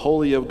way is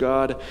holy, O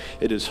God.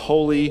 It is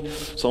holy.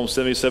 Psalm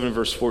 77,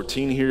 verse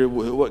 14 here.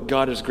 What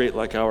God is great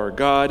like our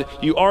God?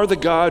 You are the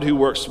God who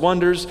works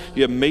wonders.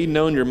 You have made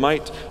known your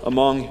might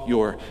among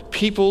your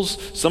peoples.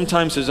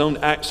 Sometimes his own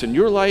acts in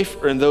your life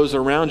or in those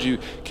around you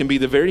can be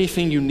the very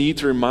thing you need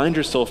to remind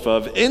yourself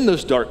of in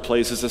those dark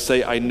places, to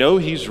say, I know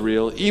he's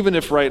real, even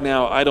if right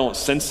now I don't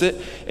sense it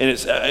and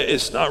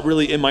it's not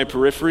really in my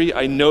periphery.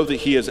 I know that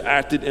he has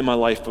acted in my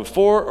life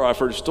before, or I've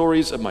heard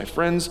stories of my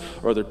friends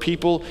or other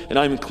people, and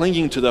I'm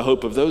clinging to the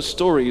hope of those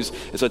stories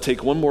as I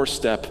take one more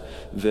step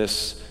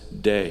this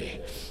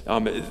day.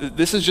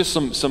 This is just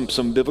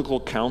some biblical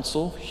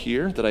counsel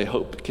here that I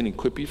hope can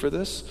equip you for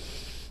this.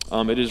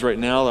 It is right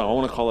now that I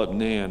want to call up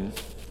Nan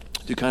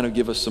to kind of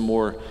give us some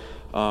more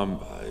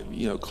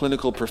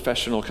clinical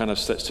professional kind of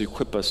sets to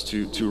equip us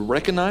to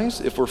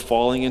recognize if we're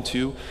falling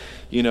into,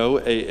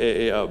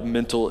 a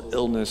mental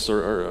illness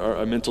or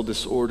a mental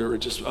disorder, or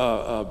just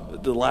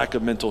the lack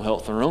of mental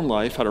health in our own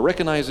life, how to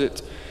recognize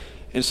it,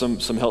 and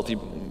some healthy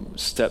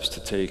steps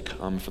to take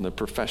from the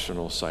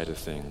professional side of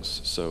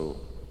things. So,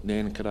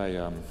 Nan, could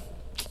I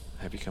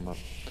have you come up?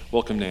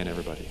 Welcome, Nan,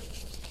 everybody.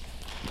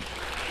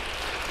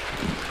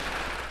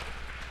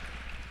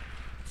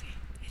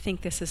 I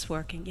think this is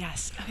working.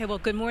 Yes. Okay, well,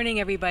 good morning,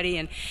 everybody,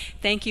 and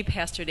thank you,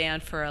 Pastor Dan,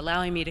 for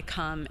allowing me to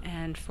come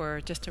and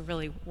for just a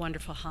really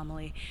wonderful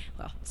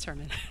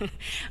sermon.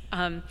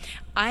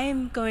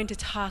 I'm going to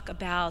talk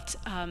about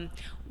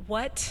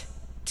what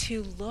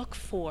to look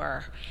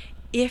for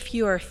if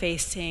you are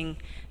facing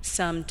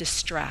some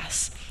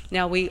distress.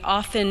 Now, we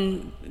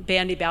often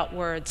bandy about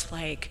words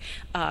like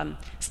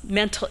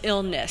mental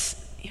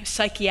illness,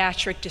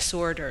 psychiatric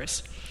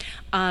disorders.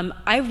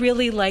 I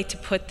really like to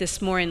put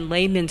this more in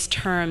layman's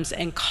terms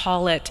and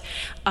call it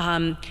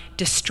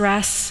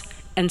distress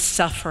and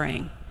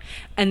suffering.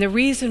 And the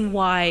reason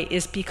why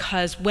is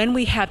because when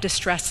we have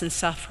distress and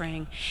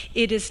suffering,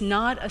 it is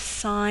not a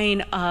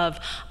sign of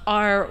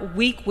our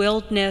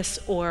weak-willedness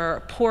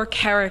or poor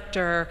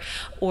character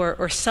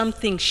or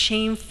something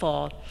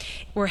shameful.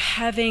 We're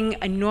having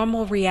a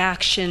normal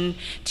reaction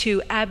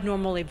to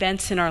abnormal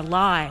events in our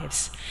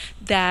lives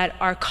that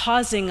are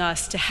causing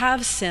us to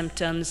have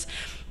symptoms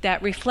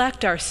that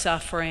reflect our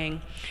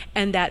suffering,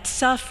 and that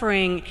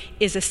suffering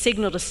is a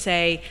signal to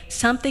say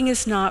something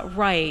is not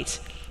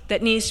right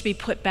that needs to be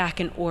put back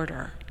in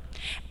order.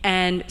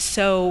 And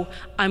so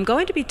I'm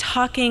going to be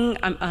talking,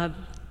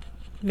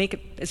 make it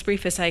as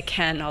brief as I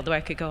can, although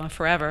I could go on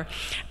forever.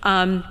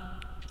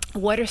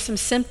 What are some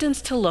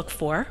symptoms to look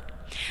for,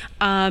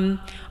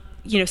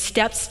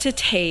 steps to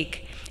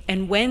take,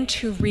 and when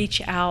to reach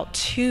out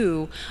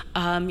to, a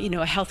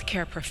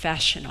healthcare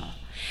professional.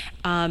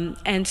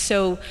 And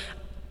so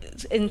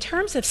in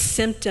terms of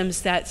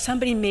symptoms that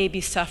somebody may be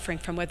suffering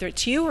from, whether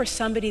it's you or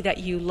somebody that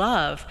you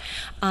love,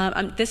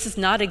 this is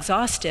not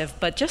exhaustive,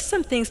 but just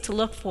some things to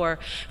look for.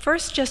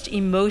 First, just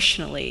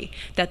emotionally,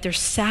 that there's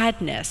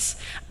sadness,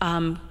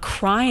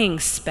 crying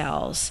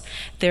spells,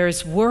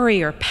 there's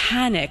worry or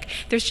panic.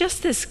 There's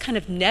just this kind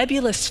of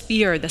nebulous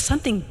fear that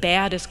something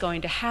bad is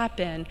going to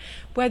happen,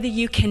 whether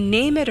you can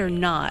name it or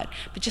not,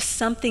 but just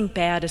something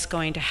bad is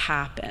going to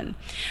happen.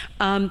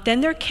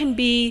 Then there can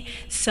be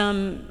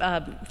some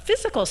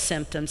physical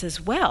symptoms as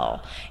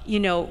well,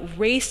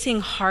 racing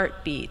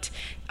heartbeat,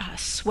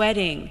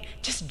 sweating,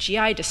 just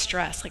GI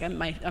distress, like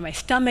my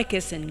stomach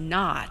is in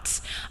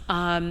knots.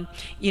 I'm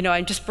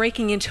just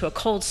breaking into a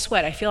cold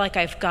sweat. I feel like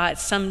I've got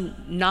some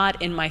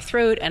knot in my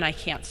throat and I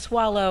can't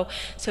swallow.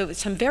 So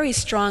some very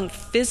strong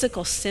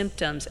physical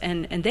symptoms,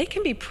 and they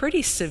can be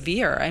pretty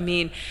severe.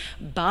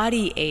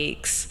 Body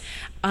aches.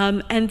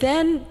 And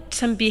then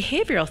some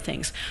behavioral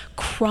things,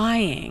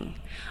 crying,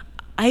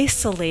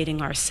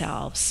 isolating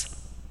ourselves,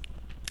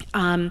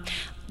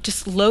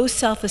 just low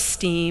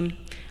self-esteem,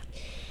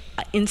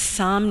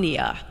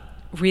 insomnia,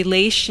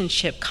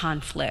 relationship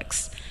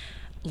conflicts,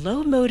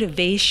 low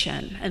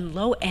motivation and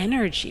low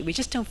energy. We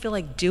just don't feel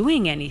like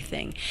doing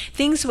anything.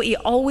 Things that we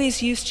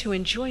always used to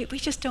enjoy, we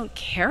just don't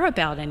care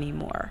about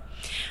anymore.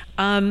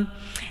 And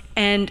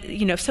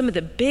some of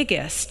the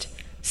biggest,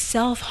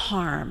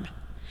 self-harm.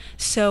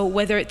 So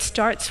whether it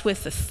starts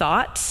with the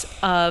thoughts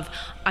of,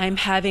 I'm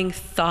having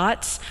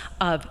thoughts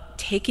of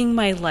taking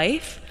my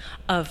life,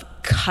 of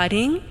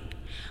cutting,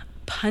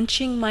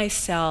 punching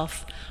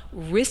myself,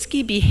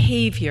 risky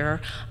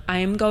behavior,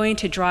 I'm going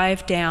to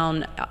drive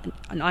down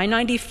an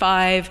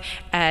I-95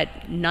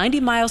 at 90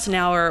 miles an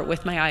hour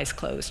with my eyes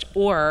closed,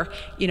 or,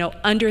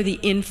 under the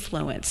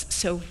influence.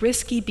 So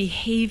risky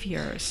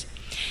behaviors.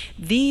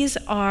 These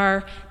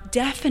are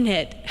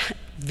definite,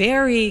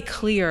 very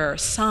clear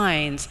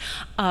signs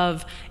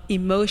of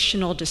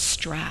emotional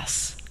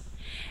distress.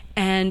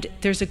 And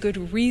there's a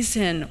good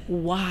reason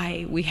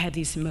why we have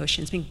these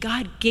emotions.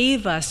 God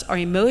gave us our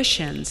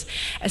emotions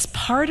as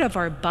part of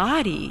our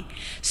body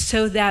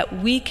so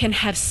that we can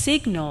have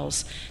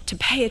signals to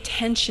pay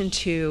attention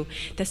to,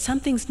 that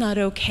something's not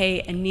okay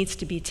and needs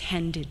to be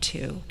tended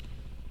to.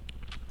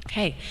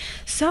 Okay,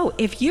 so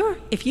if you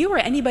or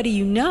anybody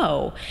you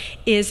know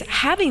is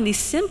having these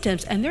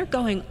symptoms and they're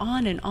going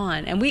on,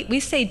 and we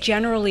say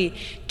generally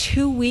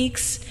 2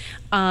 weeks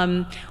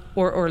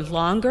or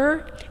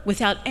longer,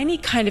 without any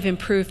kind of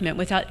improvement,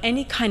 without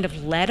any kind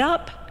of let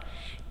up,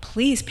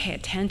 please pay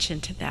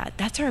attention to that.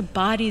 That's our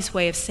body's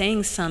way of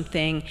saying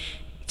something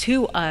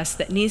to us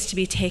that needs to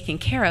be taken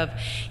care of.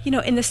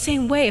 In the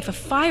same way, if a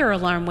fire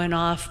alarm went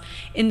off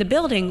in the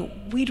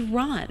building, we'd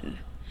run.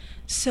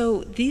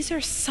 So these are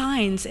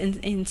signs, and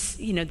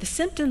the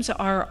symptoms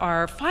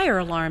are fire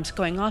alarms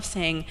going off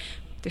saying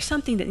there's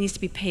something that needs to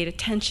be paid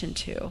attention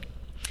to.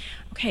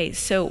 Okay,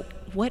 so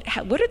what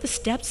are the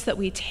steps that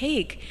we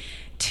take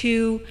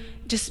to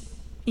just,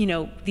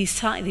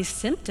 these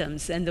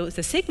symptoms and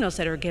the signals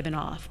that are given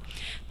off?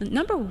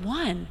 Number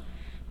one,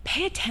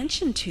 pay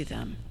attention to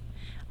them.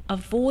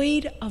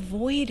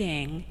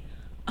 Avoiding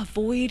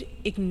avoid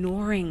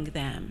ignoring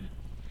them.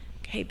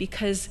 Okay,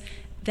 because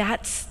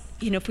that's,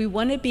 if we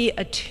want to be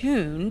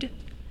attuned,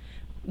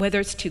 whether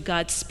it's to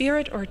God's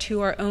Spirit or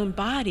to our own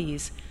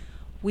bodies,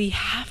 we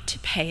have to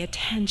pay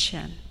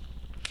attention.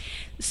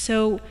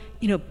 So,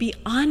 be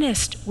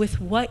honest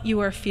with what you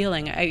are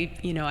feeling.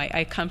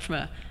 I come from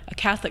a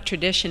Catholic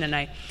tradition, and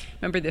I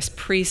remember this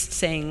priest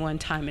saying one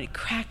time, and it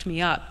cracked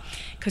me up,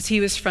 because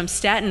he was from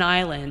Staten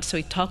Island, so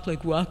he talked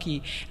like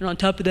Rocky, and on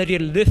top of that he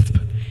had a lisp,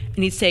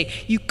 and he'd say,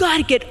 "You got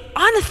to get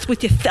honest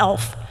with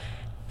yourself."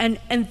 And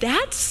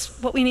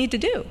that's what we need to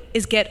do,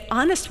 is get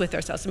honest with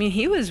ourselves. I mean,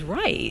 he was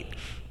right.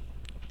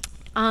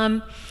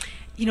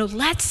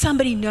 Let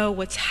somebody know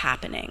what's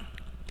happening.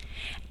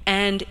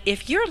 And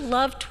if your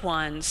loved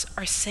ones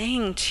are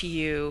saying to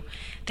you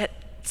that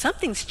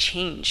something's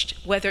changed,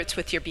 whether it's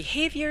with your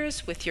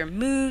behaviors, with your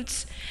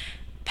moods,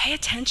 pay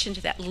attention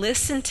to that.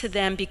 Listen to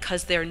them,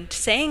 because they're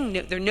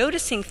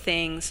noticing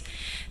things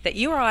that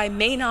you or I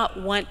may not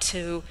want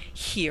to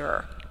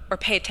hear or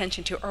pay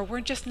attention to, or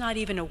we're just not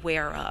even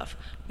aware of.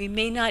 We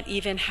may not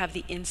even have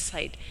the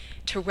insight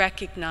to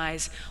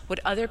recognize what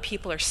other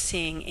people are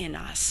seeing in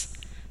us.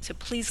 So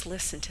please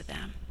listen to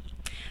them.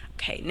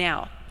 Okay,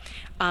 now,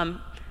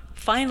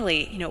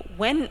 finally,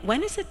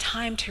 when is it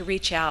time to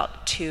reach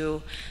out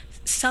to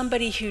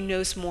somebody who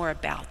knows more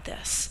about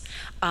this?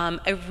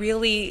 A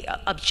really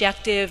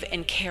objective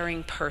and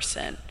caring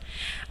person.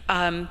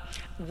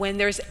 When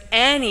there's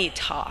any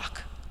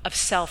talk of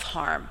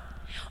self-harm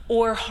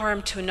or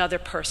harm to another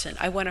person,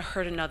 I want to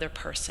hurt another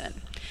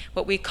person.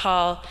 What we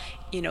call,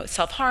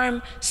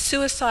 self-harm,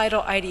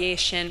 suicidal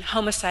ideation,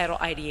 homicidal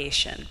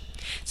ideation.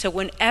 So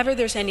whenever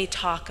there's any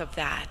talk of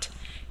that,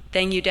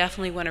 then you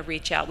definitely want to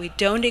reach out. We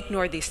don't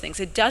ignore these things.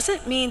 It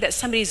doesn't mean that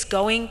somebody's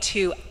going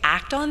to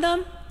act on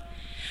them,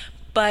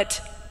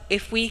 but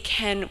if we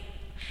can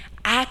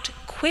act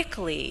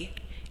quickly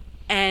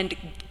and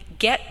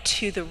get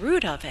to the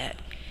root of it,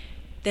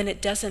 then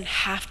it doesn't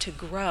have to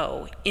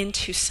grow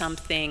into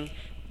something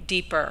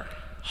deeper,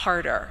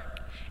 harder.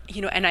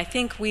 And I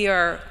think we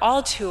are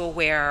all too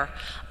aware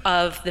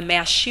of the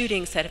mass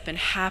shootings that have been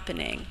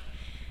happening.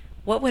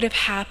 What would have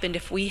happened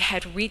if we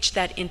had reached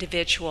that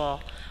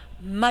individual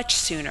much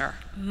sooner,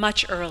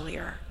 much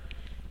earlier?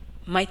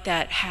 Might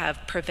that have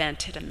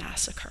prevented a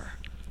massacre?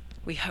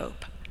 We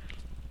hope.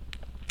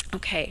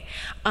 Okay.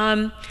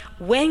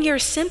 When your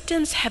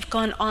symptoms have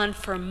gone on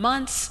for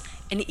months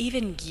and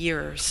even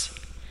years,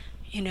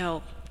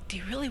 do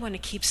you really want to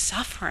keep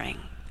suffering?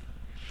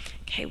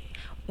 Okay.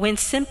 When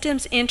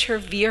symptoms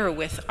interfere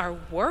with our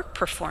work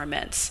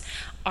performance,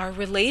 our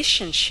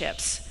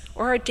relationships,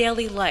 or our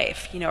daily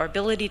life, our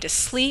ability to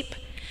sleep,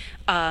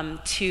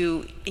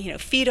 to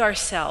feed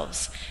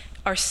ourselves,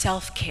 our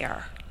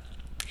self-care.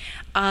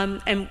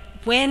 And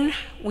when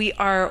we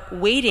are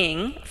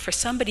waiting for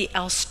somebody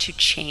else to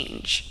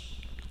change,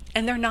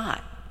 and they're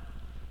not,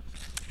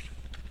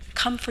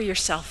 come for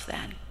yourself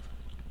then.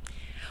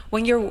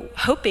 When you're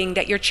hoping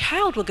that your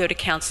child will go to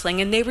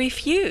counseling and they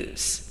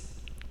refuse,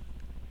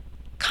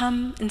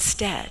 come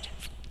instead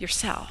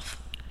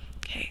yourself.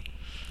 Okay.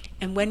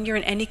 And when you're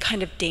in any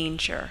kind of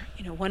danger,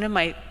 one of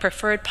my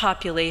preferred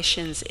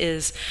populations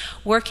is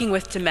working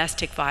with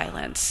domestic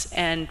violence.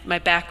 And my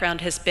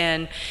background has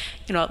been,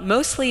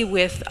 mostly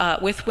with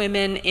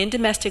women in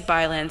domestic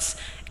violence,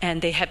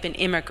 and they have been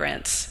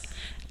immigrants.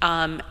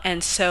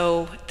 And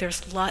so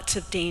there's lots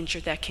of danger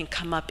that can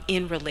come up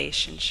in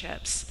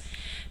relationships.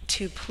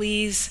 To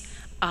please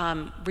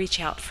reach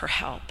out for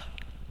help.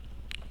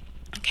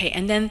 Okay,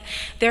 and then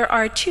there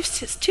are two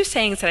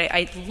sayings that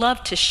I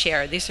love to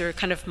share. These are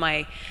kind of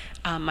my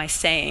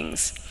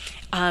sayings.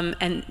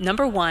 And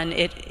number one,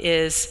 it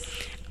is,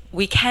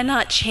 we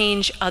cannot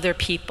change other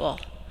people,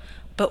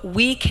 but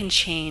we can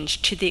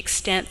change to the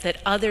extent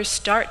that others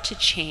start to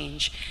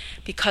change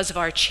because of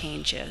our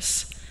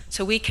changes.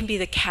 So we can be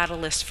the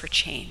catalyst for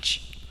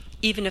change,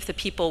 even if the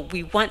people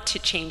we want to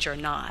change are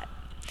not.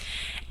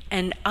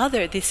 And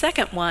the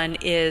second one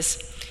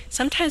is,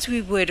 sometimes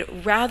we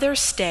would rather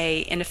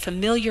stay in a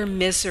familiar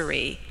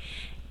misery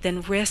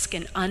than risk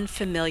an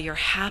unfamiliar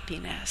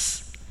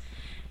happiness.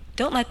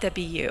 Don't let that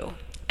be you.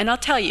 And I'll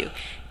tell you,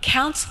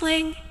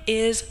 counseling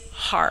is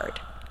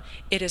hard.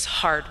 It is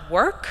hard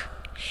work.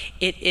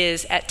 It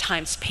is at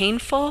times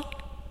painful,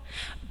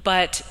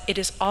 but it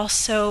is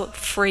also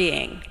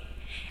freeing.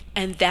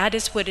 And that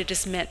is what it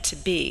is meant to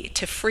be,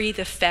 to free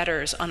the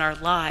fetters on our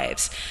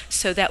lives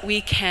so that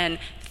we can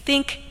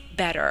think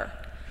better,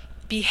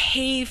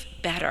 behave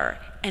better,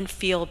 and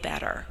feel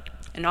better.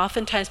 And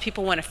oftentimes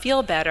people want to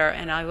feel better,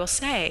 and I will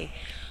say,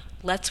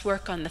 let's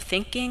work on the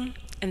thinking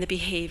and the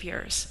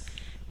behaviors,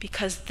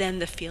 because then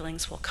the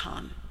feelings will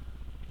come.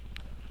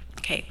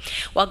 Okay.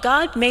 While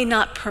God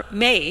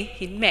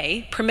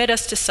may permit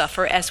us to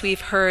suffer, as we've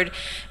heard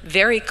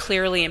very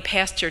clearly in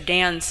Pastor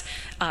Dan's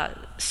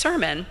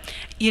sermon,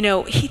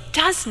 he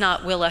does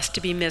not will us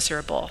to be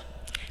miserable.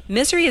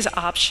 Misery is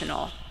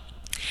optional.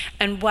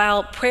 And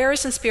while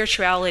prayers and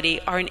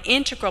spirituality are an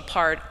integral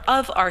part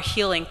of our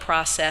healing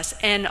process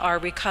and our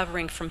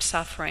recovering from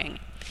suffering,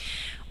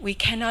 we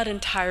cannot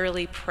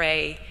entirely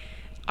pray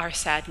our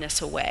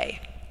sadness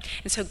away.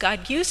 And so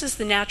God uses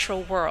the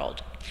natural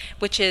world,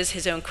 which is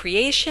his own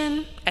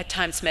creation, at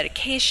times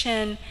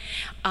medication,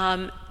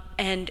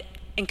 and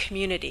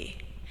community.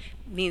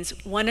 It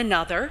means one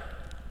another,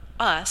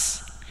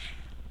 us,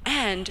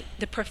 and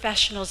the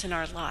professionals in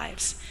our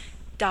lives,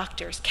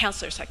 doctors,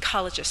 counselors,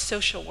 psychologists,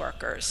 social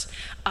workers,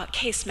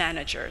 case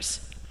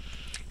managers,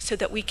 so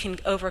that we can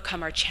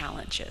overcome our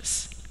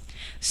challenges.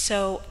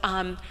 So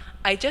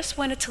I just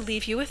wanted to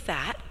leave you with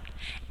that.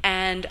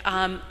 And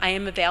I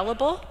am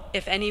available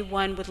if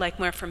anyone would like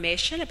more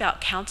information about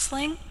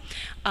counseling,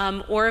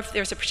 or if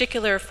there's a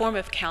particular form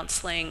of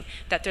counseling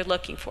that they're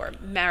looking for,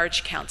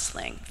 marriage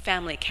counseling,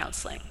 family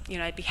counseling.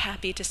 I'd be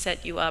happy to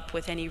set you up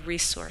with any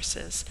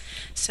resources.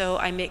 So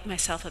I make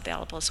myself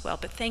available as well.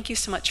 But thank you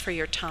so much for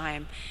your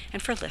time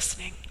and for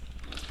listening.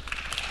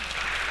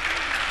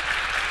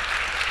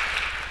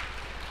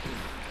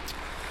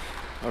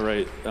 All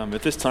right.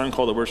 At this time,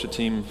 call the worship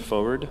team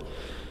forward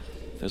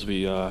as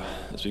we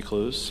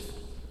close.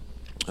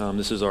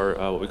 This is our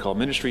what we call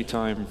ministry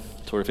time.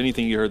 So if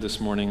anything you heard this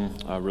morning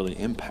really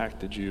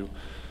impacted you,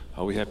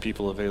 we have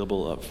people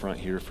available up front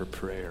here for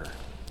prayer.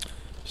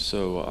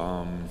 So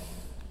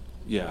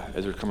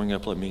as they're coming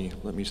up, let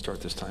me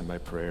start this time by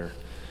prayer.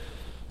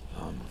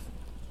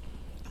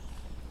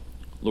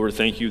 Lord,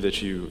 thank you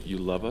that you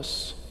love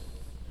us.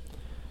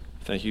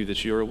 Thank you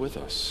that you are with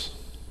us.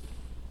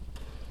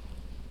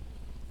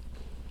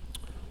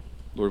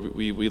 Lord,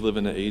 we live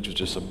in an age of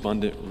just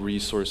abundant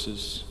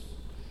resources,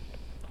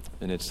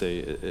 and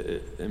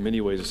in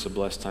many ways, it's a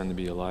blessed time to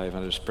be alive.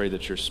 I just pray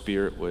that your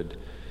Spirit would,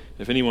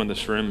 if anyone in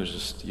this room is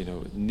just,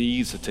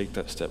 needs to take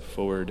that step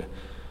forward,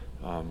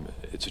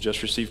 to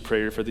just receive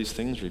prayer for these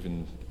things, or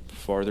even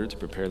farther to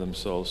prepare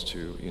themselves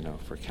to,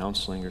 for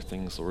counseling or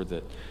things, Lord,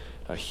 that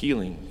a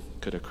healing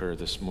could occur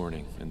this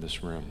morning in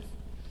this room.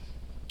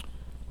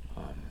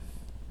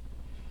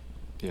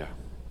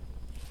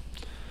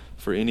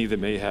 For any that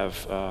may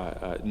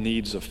have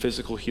needs of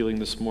physical healing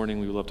this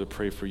morning, we would love to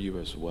pray for you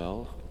as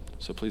well.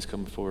 So please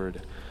come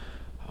forward.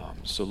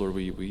 So Lord,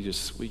 we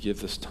give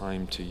this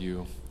time to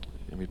you,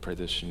 and we pray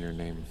this in your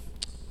name.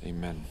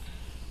 Amen.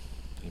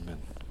 Amen.